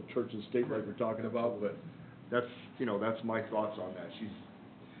of church and state like we're talking about, but that's my thoughts on that.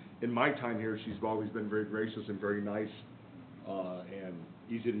 In my time here, she's always been very gracious and very nice, and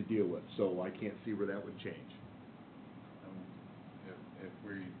easy to deal with, so I can't see where that would change.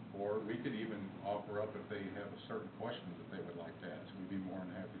 or we could even offer up if they have a certain question that they would like to ask. We'd be more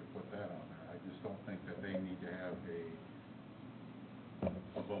than happy to put that on there. I just don't think that they need to have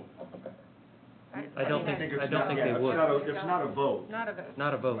a vote on the matter. I don't think they would. It's not a vote. Not a vote.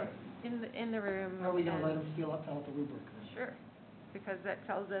 Not a vote. In the room. Are we gonna let and- them fill out the rubric? Sure, because that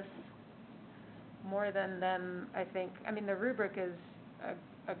tells us more than them, I think. I mean, the rubric is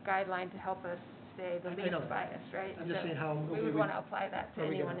a guideline to help us stay the I know least that. biased, right? I'm just So saying how- we would want to apply that to are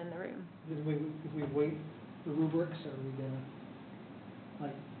we anyone gonna- in the room. If we weight the rubrics, are we gonna,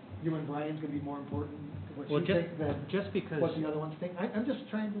 like, you and Brian's gonna be more important to what Well, you just- think than just because- what the other ones think? I'm just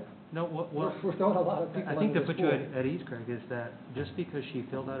trying to, No, what, we're throwing a lot of people I think to under put this you pool. at ease, Craig, is that just because she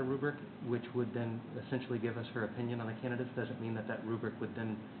filled out a rubric, which would then essentially give us her opinion on the candidates, doesn't mean that that rubric would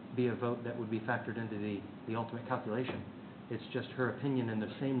then be a vote that would be factored into the ultimate calculation. It's just her opinion in the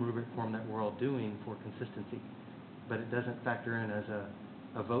same rubric form that we're all doing for consistency. But it doesn't factor in as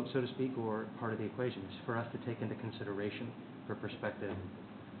a vote, so to speak, or part of the equation. It's for us to take into consideration her perspective.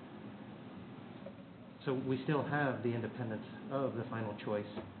 So we still have the independence of the final choice.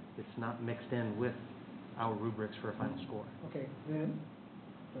 It's not mixed in with our rubrics for a final score. Okay, then,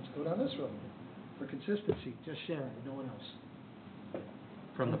 let's go down this road. For consistency, just Sharon, and no one else.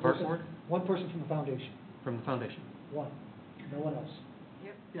 From the One park person- board, One person from the foundation, from the foundation. one, no one else.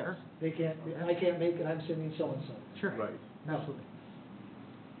 Yep. Yes. They can't, I can't make it, I'm sending so-and-so. Sure. Right, No.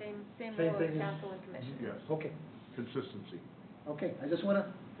 Same Same role thing as as- council and commission. yes, Okay, consistency, okay, I just wanna,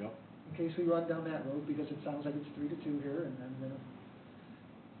 yep. in case we run down that road, because it sounds like it's 3-2 here, and then,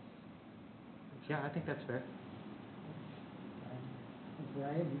 Yeah, I think that's fair.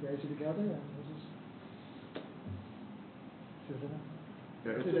 Brian, you guys are together, and we'll just,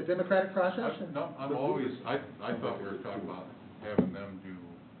 Yeah, is it's it a democratic process? No, I'm always, I thought we were talking about having them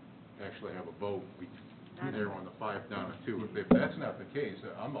actually have a vote. We narrow on the 5 down to 2. If that's not the case,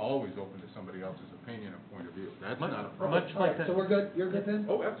 I'm always open to somebody else's opinion and point of view. That's Much- not a problem. much All right, so we're good, you're good then?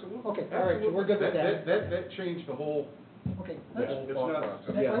 Oh, absolutely. Okay, all right, so we're good with that. That changed the whole, Okay, the that's, whole It's thought not- process.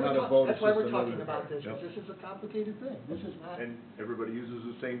 that's Yeah, why not we're a vote, that's it's why just we're another- talking about this, Yep. because this is a complicated thing, this is not, And everybody uses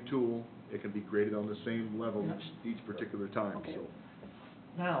the same tool, it can be graded on the same level Yeah. each particular time, Okay. so.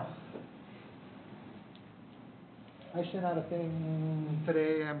 now, I sent out a thing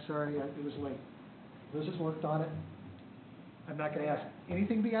today, I'm sorry, it was late. Liz has worked on it. I'm not gonna ask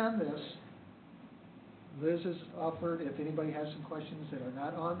anything beyond this. Liz has offered, if anybody has some questions that are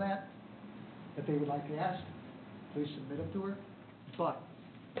not on that they would like to ask, please submit them to her. But,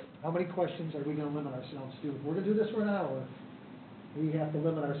 how many questions are we gonna limit ourselves to? If we're gonna do this for an hour, we have to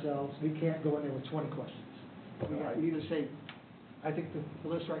limit ourselves, we can't go in there with 20 questions. We have to either say, I think the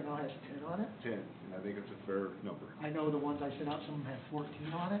list right now has 10 on it. 10, and I think it's a fair number. I know the ones I sent out, some of them have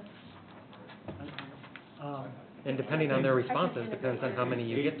 14 on it. And depending on their responses, depends on how many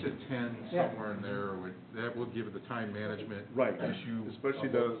you 8 get to to. 10, Yeah. somewhere in there, that would give it the time management Right, issue. especially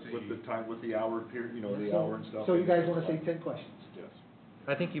with the time, with the hour period, the hour and stuff. So you guys wanna say 10 questions? Yes.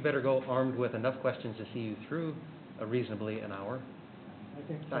 I think you better go armed with enough questions to see you through reasonably an hour.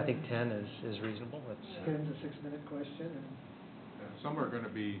 I think 10 is reasonable. It's, 10's a 6-minute question, and, Some are gonna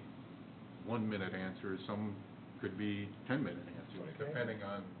be 1-minute answers, some could be 10-minute answers, Okay. depending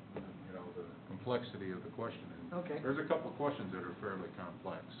on, the complexity of the question. And Okay. There's a couple of questions that are fairly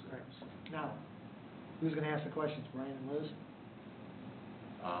complex. Right. Now, who's gonna ask the questions, Brian and Liz?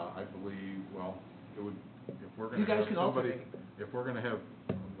 I believe, well, it would, if we're You gonna guys have can somebody, alternate. if we're gonna have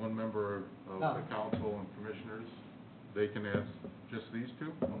one member of No. the council and commissioners, they can ask just these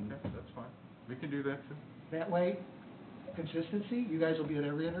two? Okay, that's fine. We can do that too. That way, consistency, you guys will be at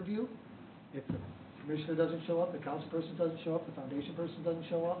every interview. If the commissioner doesn't show up, the council person doesn't show up, the foundation person doesn't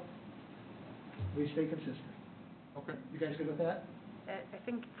show up, we stay consistent. Okay. You guys good with that? I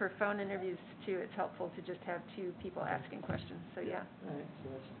think for phone interviews too, it's helpful to just have 2 people asking questions, so yeah, All right, so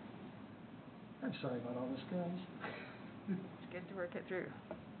that's, I'm sorry about all this, guys. it's good to work it through.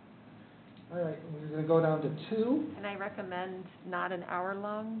 All right, we're gonna go down to 2. And I recommend not an hour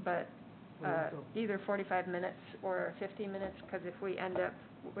long, but either 45 minutes or 50 minutes, because if we end up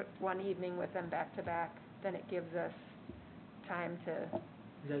with one evening with them back to back, then it gives us time to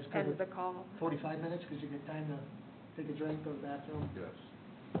You guys good end with the call. 45 minutes, because you get time to take a drink, go to the bathroom?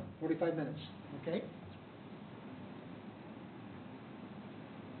 Yes. 45 minutes, okay?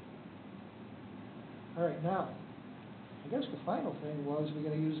 All right, now, I guess the final thing was, we're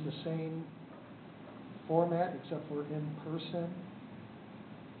gonna use the same format, except for in person,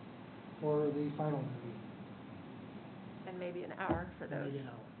 for the final interview. And maybe an hour for those. Maybe an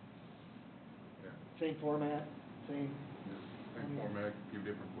hour. Yeah. Same format, same, Same format, a few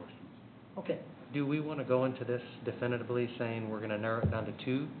different questions. okay. do we want to go into this definitively saying we're going to narrow it down to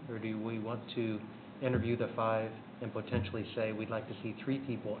 2, or do we want to interview the 5 and potentially say we'd like to see 3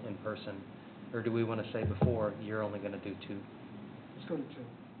 people in person? Or do we want to say before, you're only going to do 2? Let's go to 2.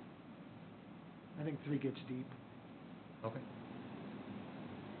 I think 3 gets deep. Okay.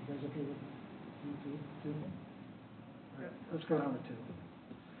 You guys okay with 2? All right, let's go down to 2.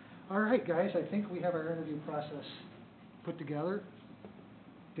 All right, guys, I think we have our interview process put together.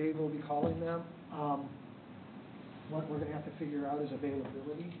 Dave will be calling them. What we're gonna have to figure out is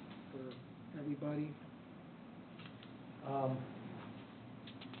availability for everybody. I'll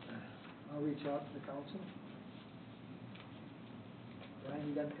reach out to the council. Ryan,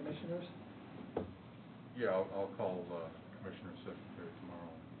 you got the commissioners? Yeah, I'll call Commissioner Secretary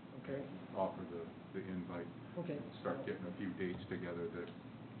tomorrow, Okay, offer the invite, okay. start getting a few dates together that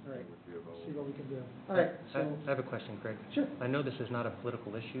All right, would be available. see what we can do. All right, so, I have a question, Craig. sure. I know this is not a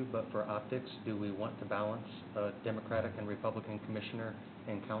political issue, but for optics, do we want to balance a Democratic and Republican commissioner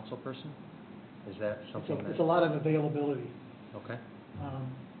and council person? Is that something that? It's a lot of availability. Okay,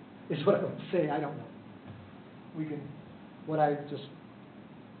 Is what I would say, I don't know. We can,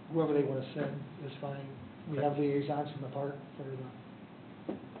 whoever they want to send is fine. We have liaisons from the park for the,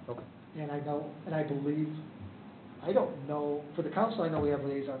 okay, and I don't know, for the council, I know we have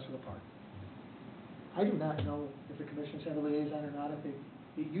liaisons for the park. I do not know if the commissioners have a liaison or not, it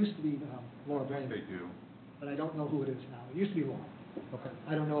used to be Laura I think Blaine, they do. but I don't know who it is now. It used to be Laura. okay.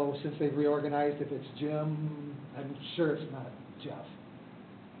 I don't know, since they've reorganized, if it's Jim, I'm sure it's not Jeff.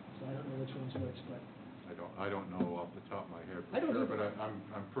 So I don't know which one's which, but I don't know off the top of my head I for don't sure, either.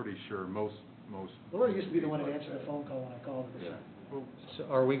 but I'm pretty sure most. Laura used to be the one that answered the phone call when I called her. Yeah. So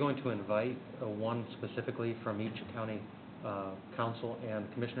are we going to invite one specifically from each county council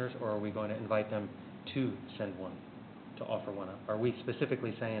and commissioners, or are we going to invite them to send one, to offer one up? Are we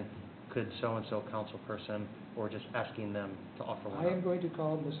specifically saying, could so-and-so council person, or just asking them to offer one I up? am going to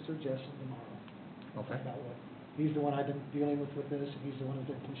call Mr. Jessen tomorrow. Okay. Find out what, he's the one I've been dealing with this, and he's the one who's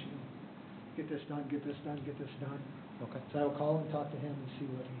been pushing, get this done, get this done, get this done. Okay, So I will call and talk to him and see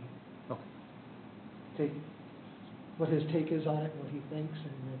what okay, what his take is on it, what he thinks,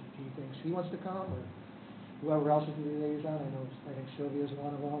 and if he thinks he wants to come, or whoever else is the liaison. I think Sylvia's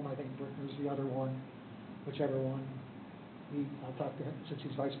one of them, I think Brickner's the other one, whichever one. I'll talk to him, since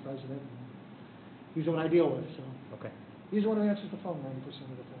he's vice president, and he's the one I deal with, so. okay. He's the one who answers the phone 90%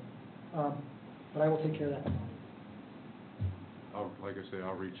 of the time. But I will take care of that tomorrow. Like I say,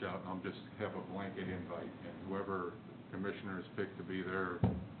 I'll reach out and I'll just have a blanket invite, and whoever commissioners pick to be their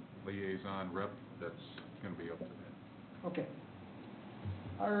liaison rep, that's gonna be up to them. Okay.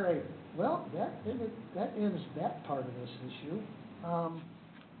 All right, well, that ends that part of this issue.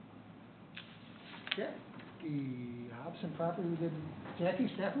 Jackie, Hobson property,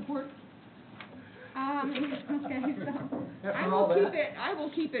 Jackie, staff report? Okay, so, After all that? I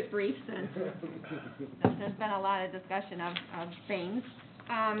will keep it brief since there's been a lot of discussion of things.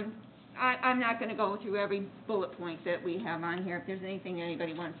 I'm not gonna go through every bullet point that we have on here. If there's anything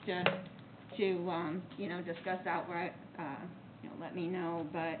anybody wants to discuss outright, let me know,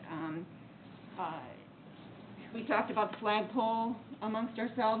 but, we talked about the flagpole amongst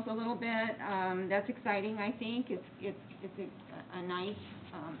ourselves a little bit. That's exciting, I think. It's a nice,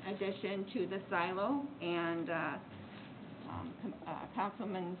 addition to the silo, and,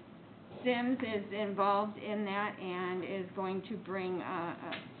 Councilman Sims is involved in that and is going to bring,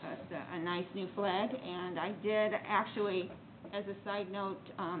 a nice new flag, and I did actually, as a side note,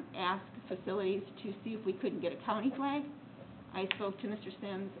 ask facilities to see if we couldn't get a county flag. I spoke to Mr.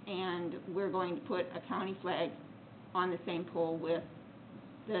 Sims, and we're going to put a county flag on the same pole with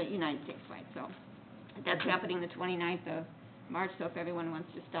the United States flag. So that's happening the 29th of March, so if everyone wants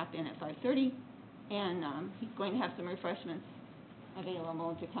to stop in at 5:30, and he's going to have some refreshments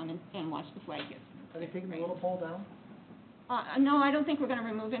available to come and watch the flag. Are they taking the little pole down? No, I don't think we're gonna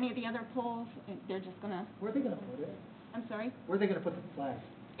remove any of the other poles. They're just gonna, Where are they gonna put it? I'm sorry, Where are they gonna put the flag?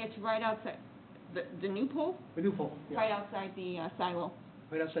 it's right outside, the new pole, The new pole? Yeah. right outside the silo,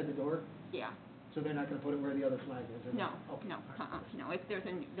 Right outside the door? yeah. So they're not gonna put it where the other flag is? are they? No, Okay. no, no, there's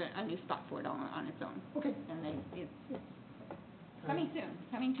a new spot for it on its own. Okay. And it's coming soon,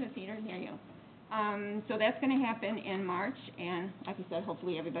 coming to a theater near you. So that's gonna happen in March, and like I said,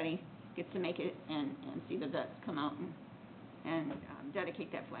 hopefully everybody gets to make it and see the vets come out and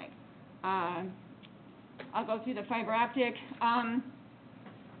dedicate that flag. I'll go through the fiber optic.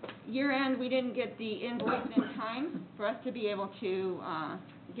 Year end, we didn't get the invoice in time for us to be able to,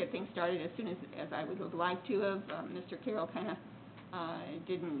 get things started as soon as I would have liked to have. Mr. Carroll kinda,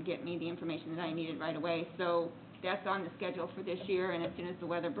 didn't get me the information that I needed right away, so that's on the schedule for this year, and as soon as the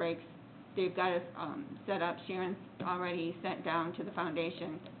weather breaks, they've got us, set up, Sharon's already sent down to the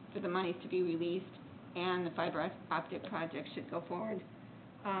foundation for the monies to be released, and the fiber optic project should go forward,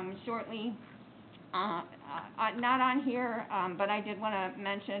 shortly. Not on here, but I did wanna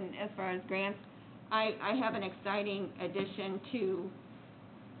mention, as far as grants, I have an exciting addition to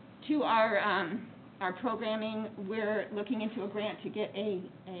our programming. We're looking into a grant to get a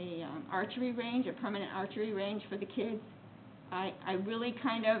archery range, a permanent archery range for the kids. I really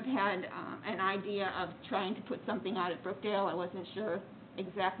kind of had, an idea of trying to put something out at Brookdale. I wasn't sure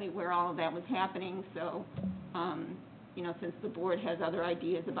exactly where all of that was happening, so, you know, since the board has other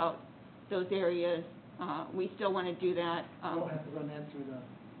ideas about those areas, we still wanna do that. We'll have to run that through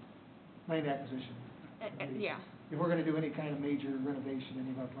the land acquisition. Yeah. If we're gonna do any kind of major renovation in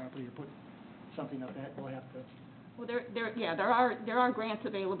any of our property or put something up that, we'll have to. Well, there are grants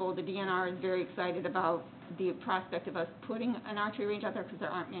available. The DNR is very excited about the prospect of us putting an archery range out there, because there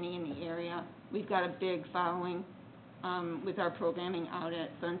aren't many in the area. We've got a big following, with our programming out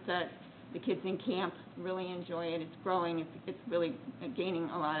at Sunset. The kids in camp really enjoy it. It's growing. It's really gaining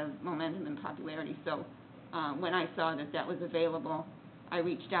a lot of momentum and popularity. So, when I saw that that was available, I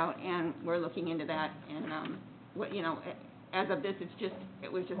reached out, and we're looking into that. And, what, you know, as of this,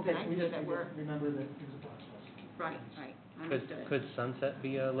 it was just Okay, an idea that we're, remember that there's a process. right, understood. Could Sunset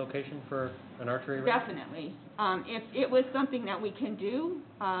be a location for an archery range? Definitely. If it was something that we can do,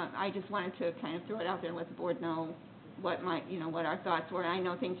 I just wanted to kind of throw it out there and let the board know what what our thoughts were. I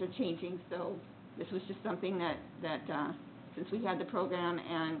know things are changing, so this was just something that since we had the program,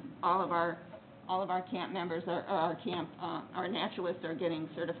 and all of our camp members, our naturalists are getting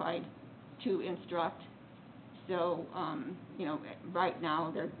certified to instruct. So, you know, right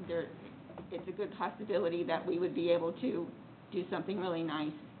now, it's a good possibility that we would be able to do something really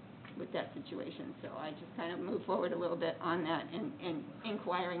nice with that situation. So I just kind of moved forward a little bit on that, and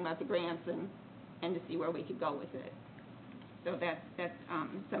inquiring about the grants and to see where we could go with it. So that's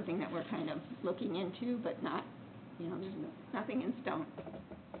something that we're kind of looking into, but not, you know, there's nothing in stone.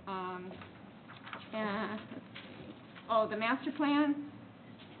 The master plan,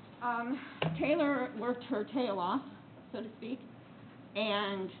 Taylor worked her tail off, so to speak,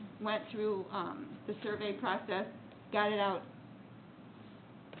 and went through, the survey process, got it out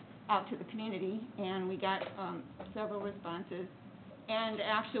to the community, and we got, several responses, and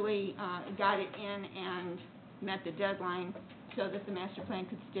actually, got it in and met the deadline so that the master plan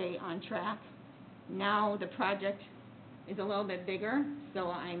could stay on track. Now the project is a little bit bigger, so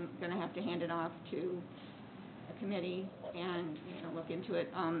I'm gonna have to hand it off to a committee and, you know, look into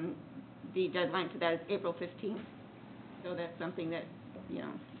it. The deadline for that is April 15th, so that's something that, you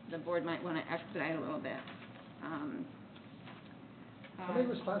know, the board might wanna expedite a little bit. How many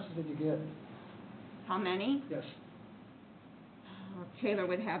responses did you get? How many? Yes. Taylor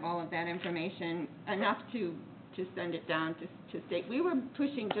would have all of that information, enough to send it down to state. We were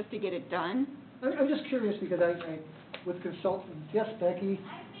pushing just to get it done. I'm just curious, because I with consultants, yes, Becky?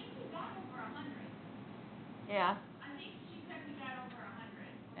 I think we got over 100. Yeah, I think she said we got over 100.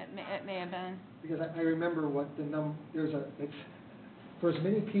 it may have been. Because I remember what it's, for as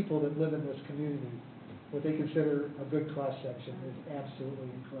many people that live in this community, what they consider a good cross-section is absolutely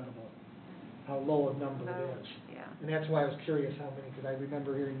incredible, how low a number it is. Yeah. And that's why I was curious how many, because I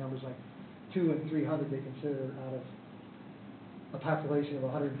remember hearing numbers like 200 and 300 they consider out of a population of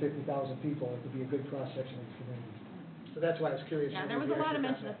 150,000 people, it could be a good cross-section of the community. So that's why I was curious. Yeah, how there was many a lot of actually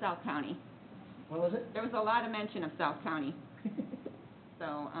got mention of that. South County. What was it? There was a lot of mention of South County.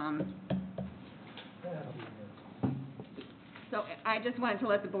 So, That'll be a miracle. so I just wanted to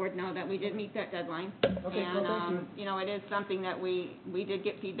let the board know that we did meet that deadline. Okay, well, thank And, you. you know, it is something that we did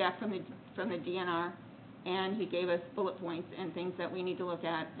get feedback from the DNR, and he gave us bullet points and things that we need to look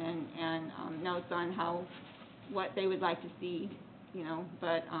at, and notes on what they would like to see, you know,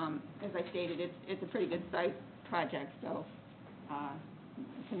 but, as I stated, it's a pretty good sized project, so,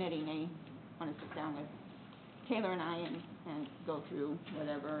 the committee may want to sit down with Taylor and I and go through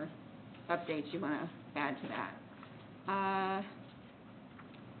whatever updates you want to add to that.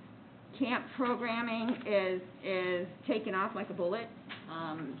 Camp programming is taking off like a bullet.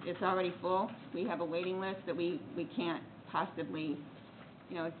 It's already full. We have a waiting list that we can't possibly,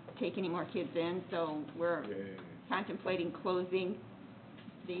 you know, take any more kids in, so we're Yay. contemplating closing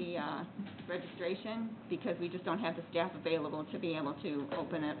the registration, because we just don't have the staff available to be able to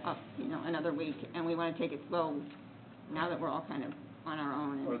open it up, you know, another week, and we want to take it slow now that we're all kind of on our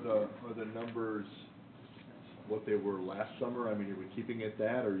own. Are the numbers what they were last summer? I mean, are we keeping it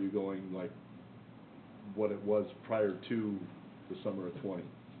that, or are you going like what it was prior to the summer of 20?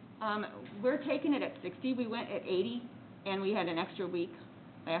 We're taking it at 60. We went at 80, and we had an extra week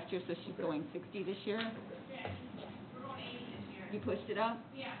last year, so she's going 60 this year. Yeah, we're going 80 this year. You pushed it up?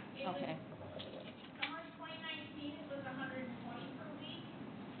 Yeah, it was, Okay. summer 2019, it was 120 per week,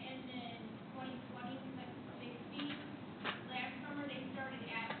 and then 2020 was like 60. Last summer, they started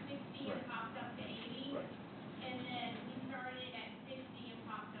at 60 and popped up to 80. Right. And then we started at 60 and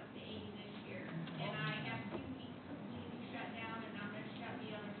popped up to 80 this year. And I have 2 weeks completely shut down, and I'm gonna shut the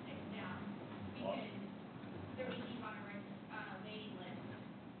other 6 down, because they're deep on a waiting list.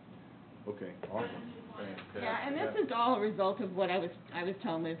 Okay. Awesome. Yeah, and this is all a result of what I was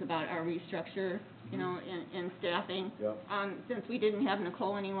telling Liz about our restructure, you know, in staffing. Yep. Since we didn't have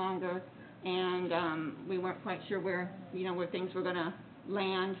Nicole any longer, and, we weren't quite sure where, you know, where things were gonna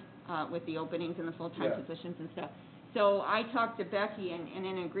land, with the openings and the full-time Yeah. positions and stuff. So I talked to Becky, and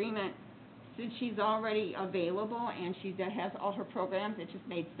in agreement, since she's already available and she has all her programs, it just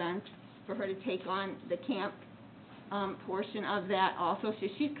made sense for her to take on the camp, portion of that also. So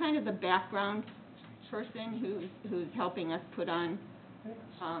she's kind of the background person who's helping us put on,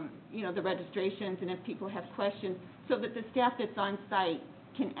 you know, the registrations, and if people have questions, so that the staff that's on site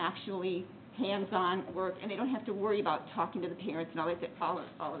can actually hands-on work, and they don't have to worry about talking to the parents and all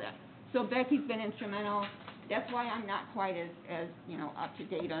of that. So Becky's been instrumental. That's why I'm not quite as you know, up to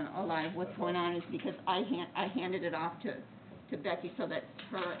date on a lot of what's going on, is because I handed it off to Becky so that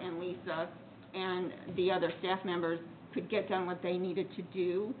her and Lisa and the other staff members could get done what they needed to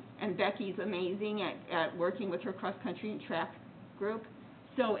do. And Becky's amazing at working with her cross-country and track group.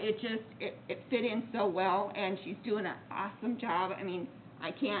 So it fit in so well, and she's doing an awesome job. I mean,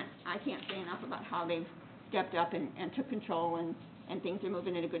 I can't say enough about how they've stepped up and took control, and things are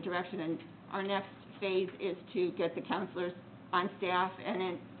moving in a good direction. And our next phase is to get the counselors on staff,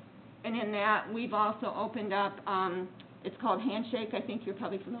 and in that, we've also opened up, it's called Handshake, I think you're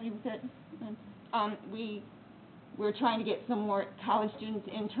probably familiar with it. We're trying to get some more college students,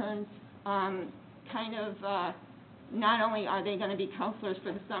 interns, not only are they gonna be counselors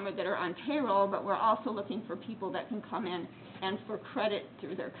for the summer that are on payroll, but we're also looking for people that can come in and for credit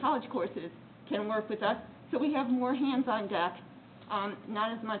through their college courses can work with us. So we have more hands on deck,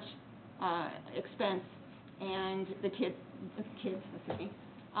 not as much expense, and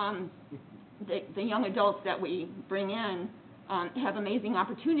the young adults that we bring in have amazing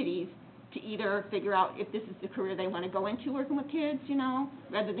opportunities to either figure out if this is the career they want to go into, working with kids, you know,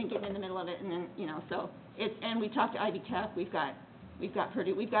 rather than getting in the middle of it, and then, you know, so it's, and we talked to Ivy Tech, we've got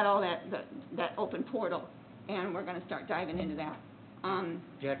Purdue, we've got all that open portal, and we're gonna start diving into that.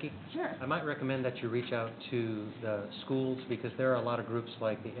 Jackie? Sure. I might recommend that you reach out to the schools, because there are a lot of groups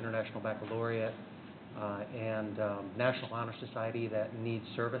like the International Baccalaureate and National Honor Society that need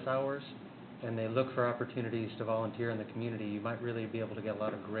service hours, and they look for opportunities to volunteer in the community. You might really be able to get a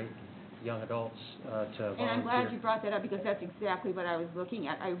lot of great young adults to volunteer. And I'm glad you brought that up, because that's exactly what I was looking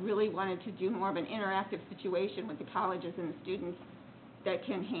at. I really wanted to do more of an interactive situation with the colleges and the students that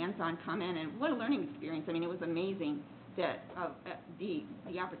can hands-on come in, and what a learning experience. I mean, it was amazing that the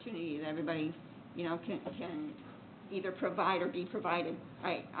opportunity that everybody, you know, can either provide or be provided.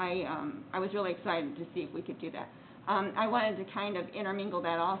 I was really excited to see if we could do that. I wanted to kind of intermingle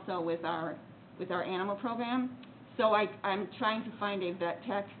that also with our animal program. So I'm trying to find a vet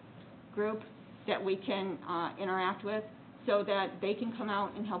tech group that we can interact with, so that they can come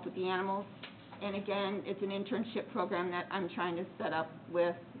out and help with the animals. And again, it's an internship program that I'm trying to set up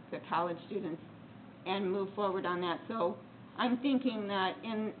with the college students and move forward on that. So I'm thinking that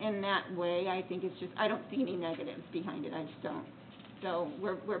in that way, I think it's just, I don't see any negatives behind it, I just don't. So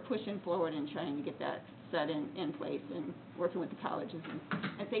we're pushing forward and trying to get that set in place and working with the colleges.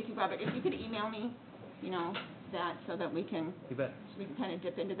 And thank you, Robert. If you could email me, you know, that, so that we can You bet. kind of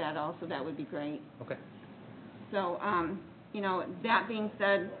dip into that also, that would be great. Okay. So, you know, that being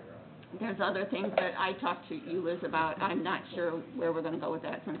said, there's other things that I talked to you, Liz, about. I'm not sure where we're gonna go with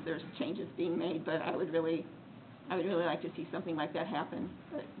that, since there's changes being made, but I would really like to see something like that happen.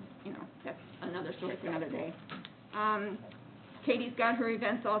 But, you know, that's another story for another day. Katie's got her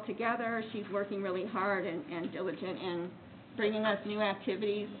events all together. She's working really hard and diligent in bringing us new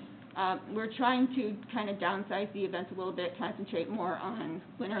activities. We're trying to kind of downsize the events a little bit, concentrate more on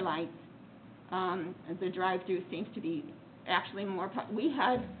winter lights. The drive-through seems to be actually more, we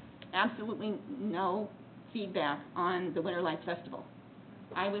had absolutely no feedback on the Winter Lights Festival.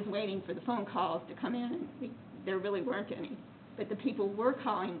 I was waiting for the phone calls to come in, and there really weren't any. But the people were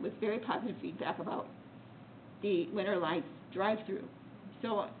calling with very positive feedback about the Winter Lights drive-through.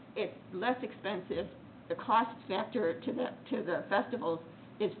 So it's less expensive. The cost factor to the festivals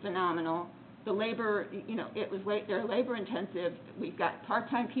is phenomenal. The labor, you know, they're labor intensive. We've got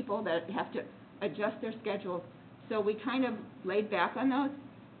part-time people that have to adjust their schedules. So we kind of laid back on those.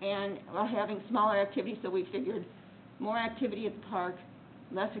 and having smaller activities, so we figured more activity at the park,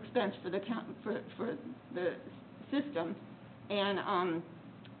 less expense for the for the system, and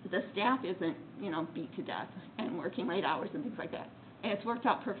the staff isn't, beat to death and working late hours and things like that. And it's worked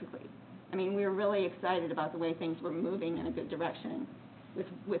out perfectly. I mean, we were really excited about the way things were moving in a good direction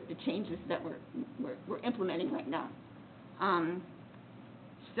with the changes that we're implementing right now.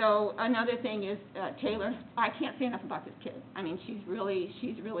 So another thing is Taylor. I can't say enough about this kid. I mean, she's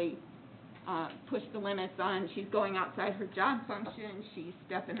really pushed the limits on. She's going outside her job function. She's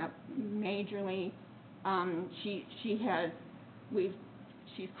stepping up majorly.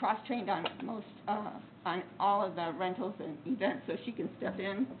 She's cross-trained on on all of the rentals and events, so she can step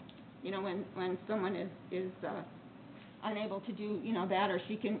in, when someone is unable to do, that, or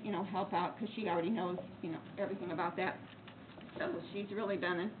she can, help out because she already knows, everything about that. So she's really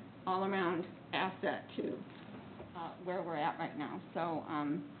been an all-around asset to where we're at right now. So,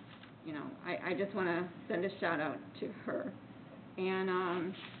 I just want to send a shout-out to her.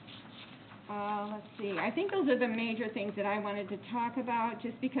 And let's see. I think those are the major things that I wanted to talk about,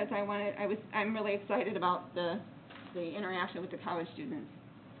 just because I'm really excited about the interaction with the college students,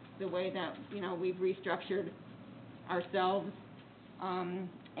 the way that, we've restructured ourselves. And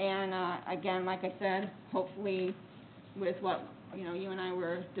again, like I said, hopefully with what, you and I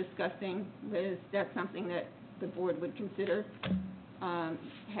were discussing, Liz, that's something that the board would consider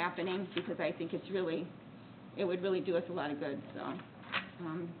happening, because I think it would really do us a lot of good. So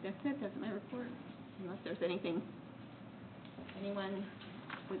that's it. That's my report. Unless there's anything anyone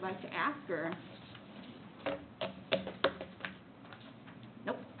would like to ask, or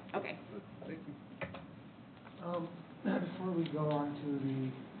nope. Okay. Thank you. Before we go on to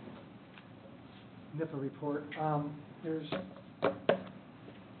the NIPA report,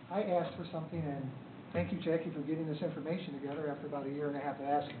 I asked for something, and thank you, Jackie, for getting this information together after about a year and a half of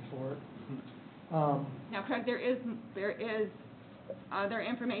asking for it. Now, Craig, there is other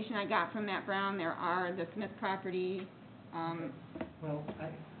information I got from Matt Brown. There are the Smith property. Well,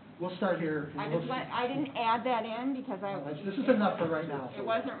 we'll start here. I didn't add that in because this is enough for right now. It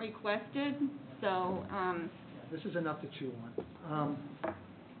wasn't requested, so. This is enough to chew on.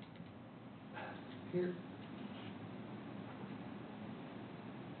 Here.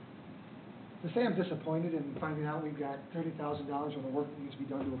 To say I'm disappointed in finding out we've got $30,000 worth of work that needs to be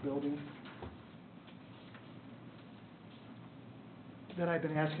done to a building that I've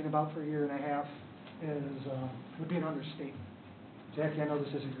been asking about for a year and a half would be an understatement. Jackie, I know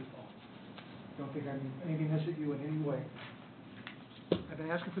this isn't your fault. Don't think I'm aiming this at you in any way. I've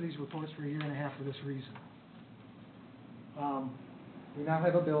been asking for these reports for a year and a half for this reason. We now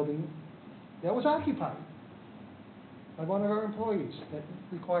have a building that was occupied by one of our employees that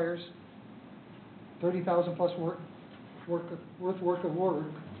requires $30,000 plus worth of work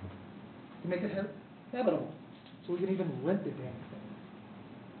to make it habitable, so we can even rent the damn thing.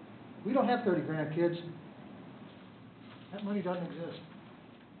 We don't have 30 grand, kids. That money doesn't exist.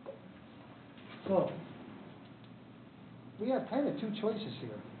 So we have kind of two choices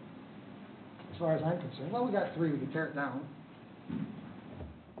here, as far as I'm concerned. Well, we got three. We can tear it down,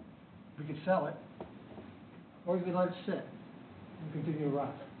 we could sell it, or we could let it sit and continue to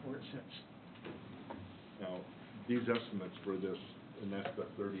rot where it sits. Now, these estimates for this, and that's the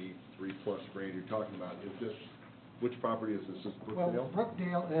 33 plus grand you're talking about, which property is this? Is Brookdale? Well,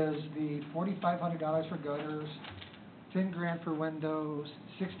 Brookdale is the $4,500 for gutters, 10 grand for windows,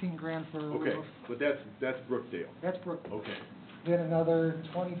 16 grand for roof. Okay, but that's Brookdale. That's Brookdale. Okay. Then another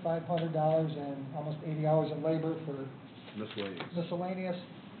 $2,500 and almost 80 hours of labor for miscellaneous,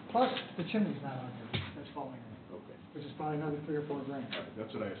 plus the chimney's not on here, that's falling in. Okay. Which is probably another 3 or 4 grand.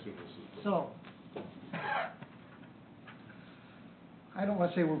 That's what I assume this is. So, I don't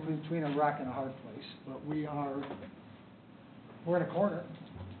want to say we're between a rock and a hard place, but we're in a corner.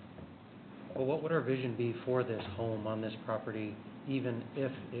 Well, what would our vision be for this home on this property, even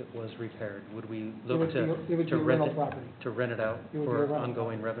if it was repaired? Would we look It would be a rent rental it, property. to rent it out It would be a for rental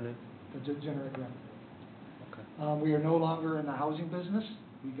ongoing property. revenue? To generate revenue. Okay. We are no longer in the housing business.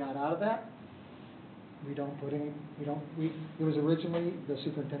 We got out of that. It was originally the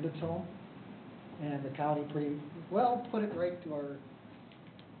superintendent's home, and the county pretty well put it right in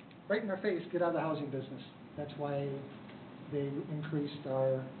our face, get out of the housing business. That's why they increased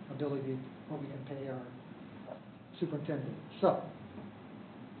our ability, what we can pay our superintendent. So,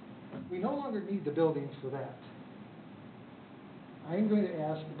 we no longer need the buildings for that. I'm going to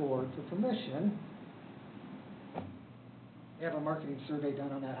ask the board for permission to have a marketing survey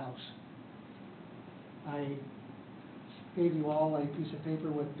done on that house. I gave you all a piece of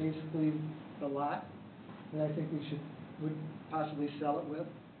paper with basically the lot that I think would possibly sell it with.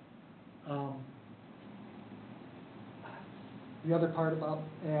 The other part about,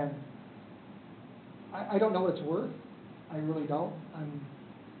 and I don't know what it's worth, I really don't.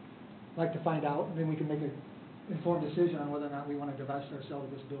 Like to find out, and then we can make an informed decision on whether or not we want to divest ourselves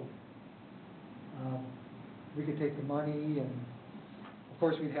of this building. We could take the money, and of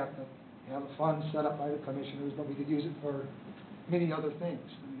course, we'd have to have a fund set up by the commissioners, but we could use it for many other things.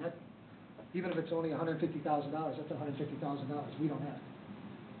 I mean, that, even if it's only $150,000, that's $150,000 we don't have.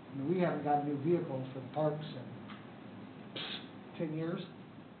 I mean, we haven't got a new vehicle for the parks in 10 years.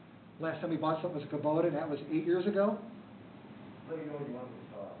 Last time we bought something was a Kubota, and that was 8 years ago. Let me know when you want me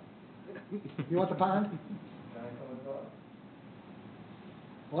to talk. You want the pond? Can I come and talk?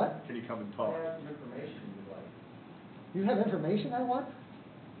 What? Can you come and talk? I have some information you'd like. You have information I want?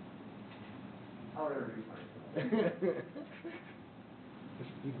 I'll introduce myself.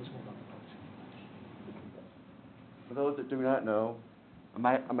 He knows more about the parks. For those that do not know,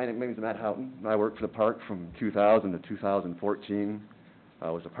 my name is Matt Houghton, and I worked for the park from 2000 to 2014. I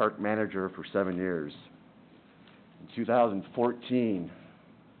was a park manager for 7 years. In 2014,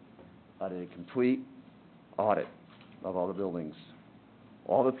 I did a complete audit of all the buildings.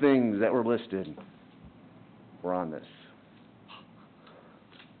 All the things that were listed were on this.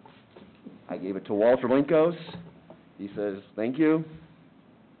 I gave it to Walter Linkos. He says, thank you,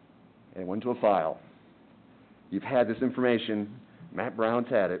 and it went to a file. You've had this information, Matt Brown's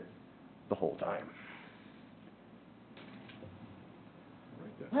had it the whole time.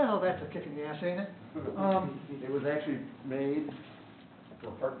 Well, that's a kick in the ass, ain't it? It was actually made for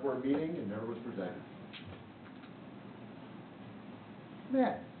a park board meeting and never was presented.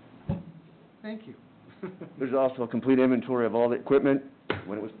 Matt, thank you. There's also a complete inventory of all the equipment,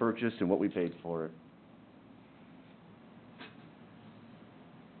 when it was purchased and what we paid for it.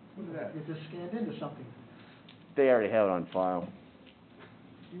 Look at that, it just scanned into something. They already have it on file.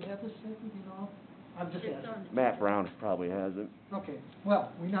 Do you have this, Vicki, do you know? I'm just asking. Matt Brown probably has it. Okay,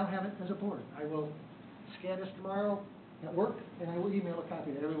 well, we now have it as a board. I will scan this tomorrow at work, and I will email a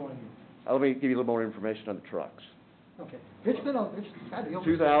copy to every one of you. Let me give you a little more information on the trucks. Okay, it's been, it's gotta be over.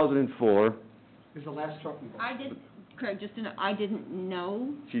 2004, Is the last truck we bought. I did, Craig, just to know, I didn't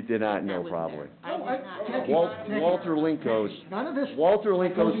know she did not that know was probably. there. No, I did not. Jackie, Jackie, Walter Linkos, None of this. Walter I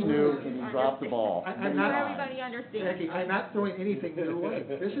told Linkos you knew earlier. and he dropped the ball. I'm Just so not, everybody understands. Jackie, I'm not throwing anything your way.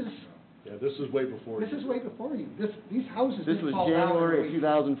 This is, Yeah, this is way before you. this is way before you. These houses This didn't was fall down in a January of week.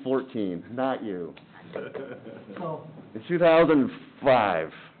 2014, not you. So, In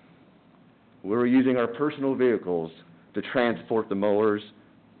 2005, we were using our personal vehicles to transport the mowers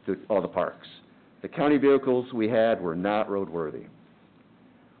to all the parks. The county vehicles we had were not roadworthy.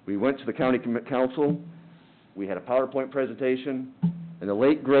 We went to the county council, we had a PowerPoint presentation, and the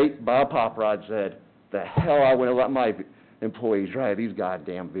late, great Bob Poprod said, the hell I wouldn't let my employees drive these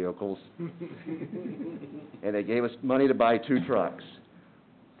goddamn vehicles. And they gave us money to buy 2 trucks.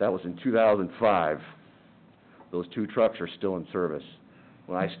 That was in 2005. Those 2 trucks are still in service.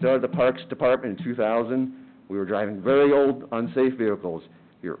 When I started the Parks Department in 2000, we were driving very old, unsafe vehicles.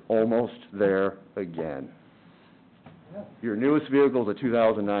 You're almost there again. yeah. Your newest vehicle is a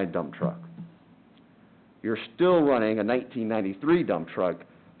 2009 dump truck. You're still running a 1993 dump truck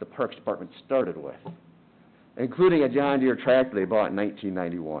the Parks Department started with, including a John Deere tractor they bought in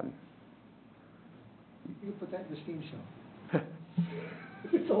 1991. You can put that in the steam show.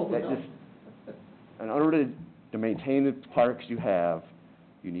 It's old That enough. just, in order to maintain the parks you have,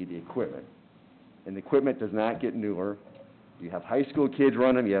 you need the equipment. And the equipment does not get newer. You have high school kids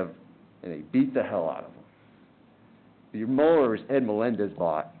run them, and they beat the hell out of them. Your mowers Ed Melendez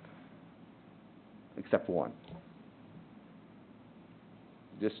bought, except one.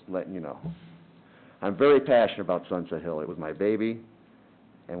 Just letting you know. I'm very passionate about Sunset Hill. It was my baby,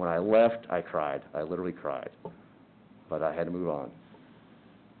 and when I left, I cried. I literally cried. But I had to move on.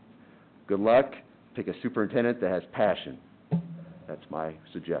 Good luck. Pick a superintendent that has passion. That's my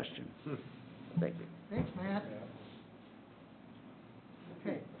suggestion. Thank you. Thanks, Matt.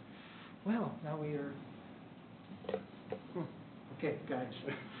 Okay, well, now we are, okay, guys,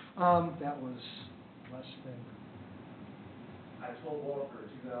 that was less than, I told Walter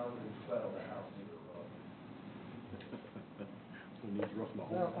in 2012 the house needed a roof. It needs rough the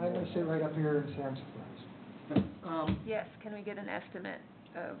whole. well, I'm gonna sit right up here and say I'm surprised. Yes, can we get an estimate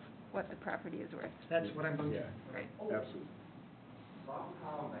of what the property is worth? That's what I'm going to, Yeah, Right. absolutely. Bob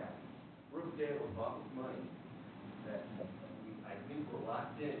Combat, Brookdale was bought with money that we, I think were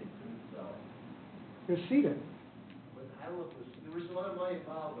locked in and couldn't sell. you're seated. But I don't know if there was some other money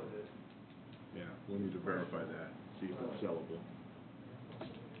involved with it. Yeah, we'll need to verify that, see if it's sellable.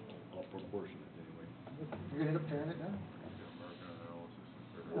 All proportionate, anyway. You're gonna end up tearing it down.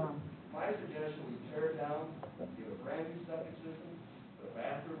 my suggestion, we tear it down, give a brand new septic system, put a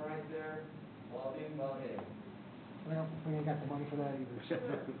bathroom right there, log in, log in. Well, we ain't got the money for that either.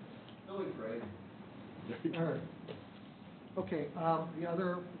 Building's great. All right. Okay, the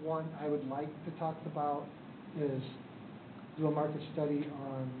other one I would like to talk about is do a market study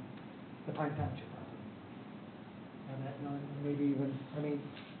on the Pine Township property. And that, maybe even, I mean,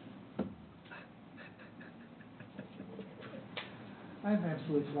 I'm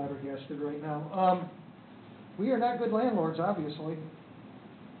absolutely flabbergasted right now. We are not good landlords, obviously.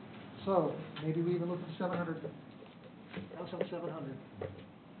 So, maybe we even look at 700, house on 700.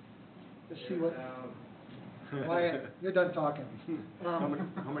 Let's see what, Wyatt, you're done talking. How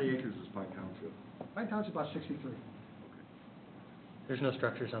many acres is Pine Township? Pine Township's about 63. There's no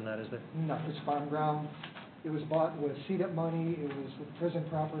structures on that, is there? No, it's farm ground. It was bought with CDEP money, it was with prison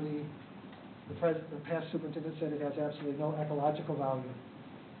property. The past superintendent said it has absolutely no ecological value.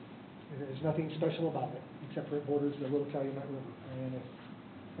 There's nothing special about it, except for it borders the Little Calumet River. And if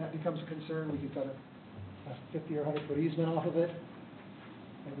that becomes a concern, we could cut a 50 or 100 foot easement off of it,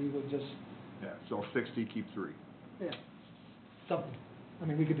 and we would just, Yeah, sell 60, keep 3. yeah, something. I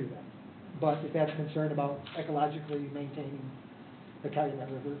mean, we could do that. But if that's concerned about ecologically maintaining the Calumet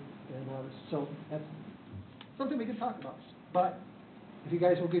River and waters, so that's something we can talk about. But if you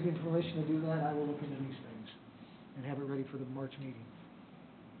guys will give me permission to do that, I will look into these things and have it ready for the March meeting.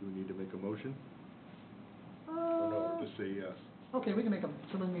 Do we need to make a motion? Or no, just say yes? Okay, we can make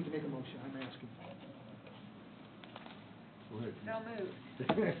someone needs to make a motion, I'm asking. Go ahead. So moved.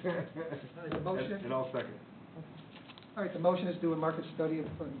 All right, the motion. And I'll second. All right, the motion is do a market study of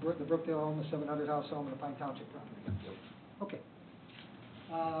the Brookdale home, the 700 house home, and the Pine Township property. Okay.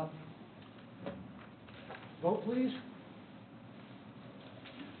 Vote, please.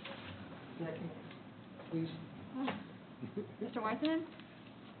 Jackie, please. Mr. Wiseman?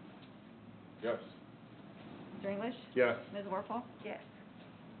 Yes. Mr. English? Yes. Ms. Warfel? Yes.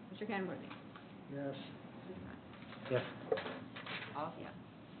 Mr. Kenworthy? Yes. Yes. All yes.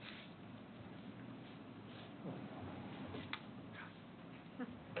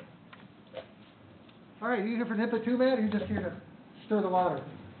 All right, you here for NIPA too, Matt, or you just here to stir the water?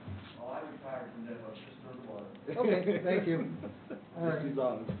 Oh, I retired from that, let's just stir the water. Okay, thank you. All right. He's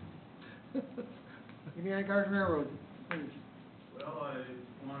honest. Indiana Garden Railroad, please. Well, I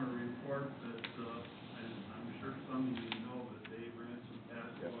want to report that, I'm sure some of you know that Dave Ransom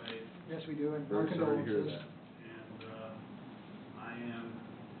passed Yep. away, Yes, we do, and our Very sorry to hear condolences. that. and, I am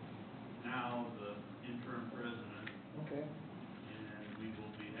now the interim president, Okay, and we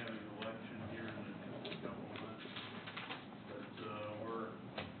will be having an election here in a couple of months. But, we're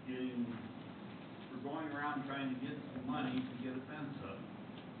going around trying to get some money to get a fence up.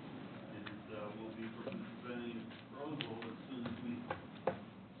 And, we'll be presenting Roseville as soon as we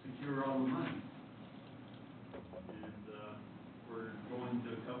secure all the money. And, we're going to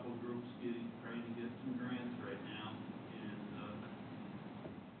a couple groups trying to get some grants right now, and,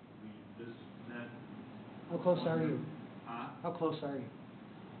 we just met. how close are you? Huh? How close are you?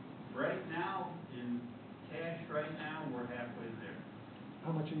 Right now, in cash right now, we're halfway there.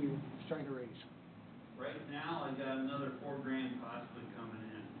 How much are you trying to raise? Right now, I got another $4,000 possibly coming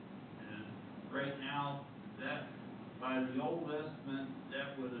in. And right now, that, by the old estimate,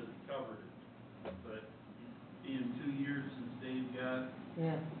 that would have covered it. But in 2 years since Dave got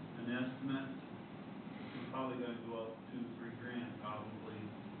Yeah, an estimate, it's probably gonna go up $2,000-3,000 probably,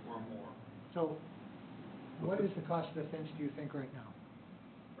 or more. so what is the cost of the fence, do you think, right now?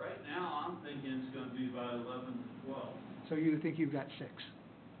 Right now, I'm thinking it's gonna be about 11 to 12. So you think you've got 6?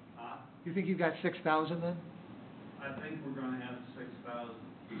 Huh? You think you've got 6,000 then? I think we're gonna have 6,000.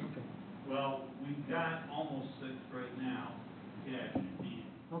 Okay, Well, we've got almost 6 right now, cash in hand,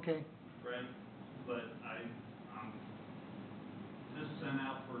 okay, right? But just sent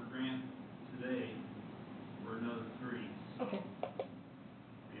out for a grant today for another 3. So, okay.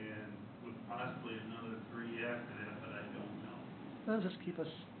 and with possibly another 3 after that, but I don't know. Well, just keep us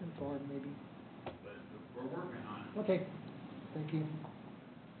informed, maybe. But we're working on it. Okay, thank you.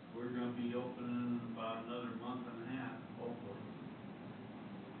 We're gonna be opening in about another month and a half, hopefully.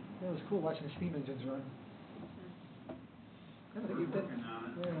 Yeah, it was cool watching the steam engines run. I don't think We're you've been, working on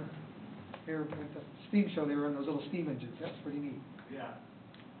it. yeah. Here at the steam show, they run those little steam engines, that's pretty neat, Yeah.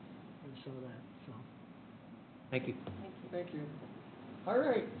 and some of that, so. Thank you. Thank you. All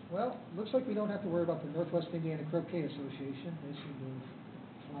right, well, looks like we don't have to worry about the Northwest Indiana Croquet Association, they seem to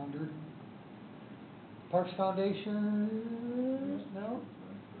have floundered. Parks Foundation, no?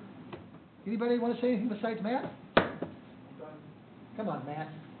 Anybody want to say anything besides Matt? Come on, Matt.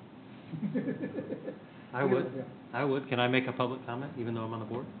 I would. Can I make a public comment, even though I'm on the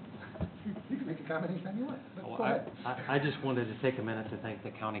board? You can make a comment anytime you want, but Well, go ahead. I just wanted to take a minute to thank the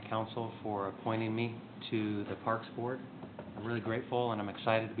county council for appointing me to the Parks Board. I'm really grateful and I'm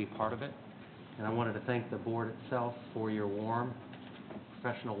excited to be part of it. And I wanted to thank the board itself for your warm,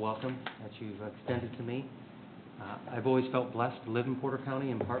 professional welcome that you've extended to me. I've always felt blessed to live in Porter County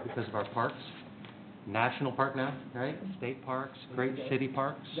in part because of our parks. National park now, right? State parks, great city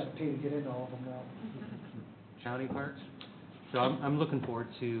parks, You gotta pay to get into all of them now. county parks. So I'm looking forward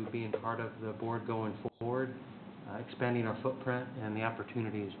to being part of the board going forward, expanding our footprint and the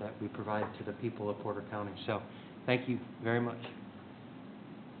opportunities that we provide to the people of Porter County. So, thank you very much.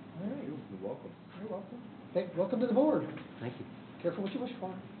 All right, You're welcome. you're welcome. Welcome to the board. Thank you. Careful what you wish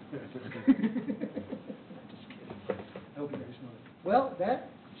for. Just kidding. I hope you guys know that. Well, that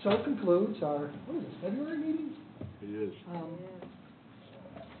so concludes our, what is this, February meeting? It is.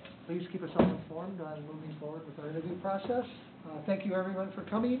 Please keep us all informed on moving forward with our interview process. Thank you everyone for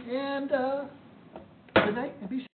coming, and good night, and be safe.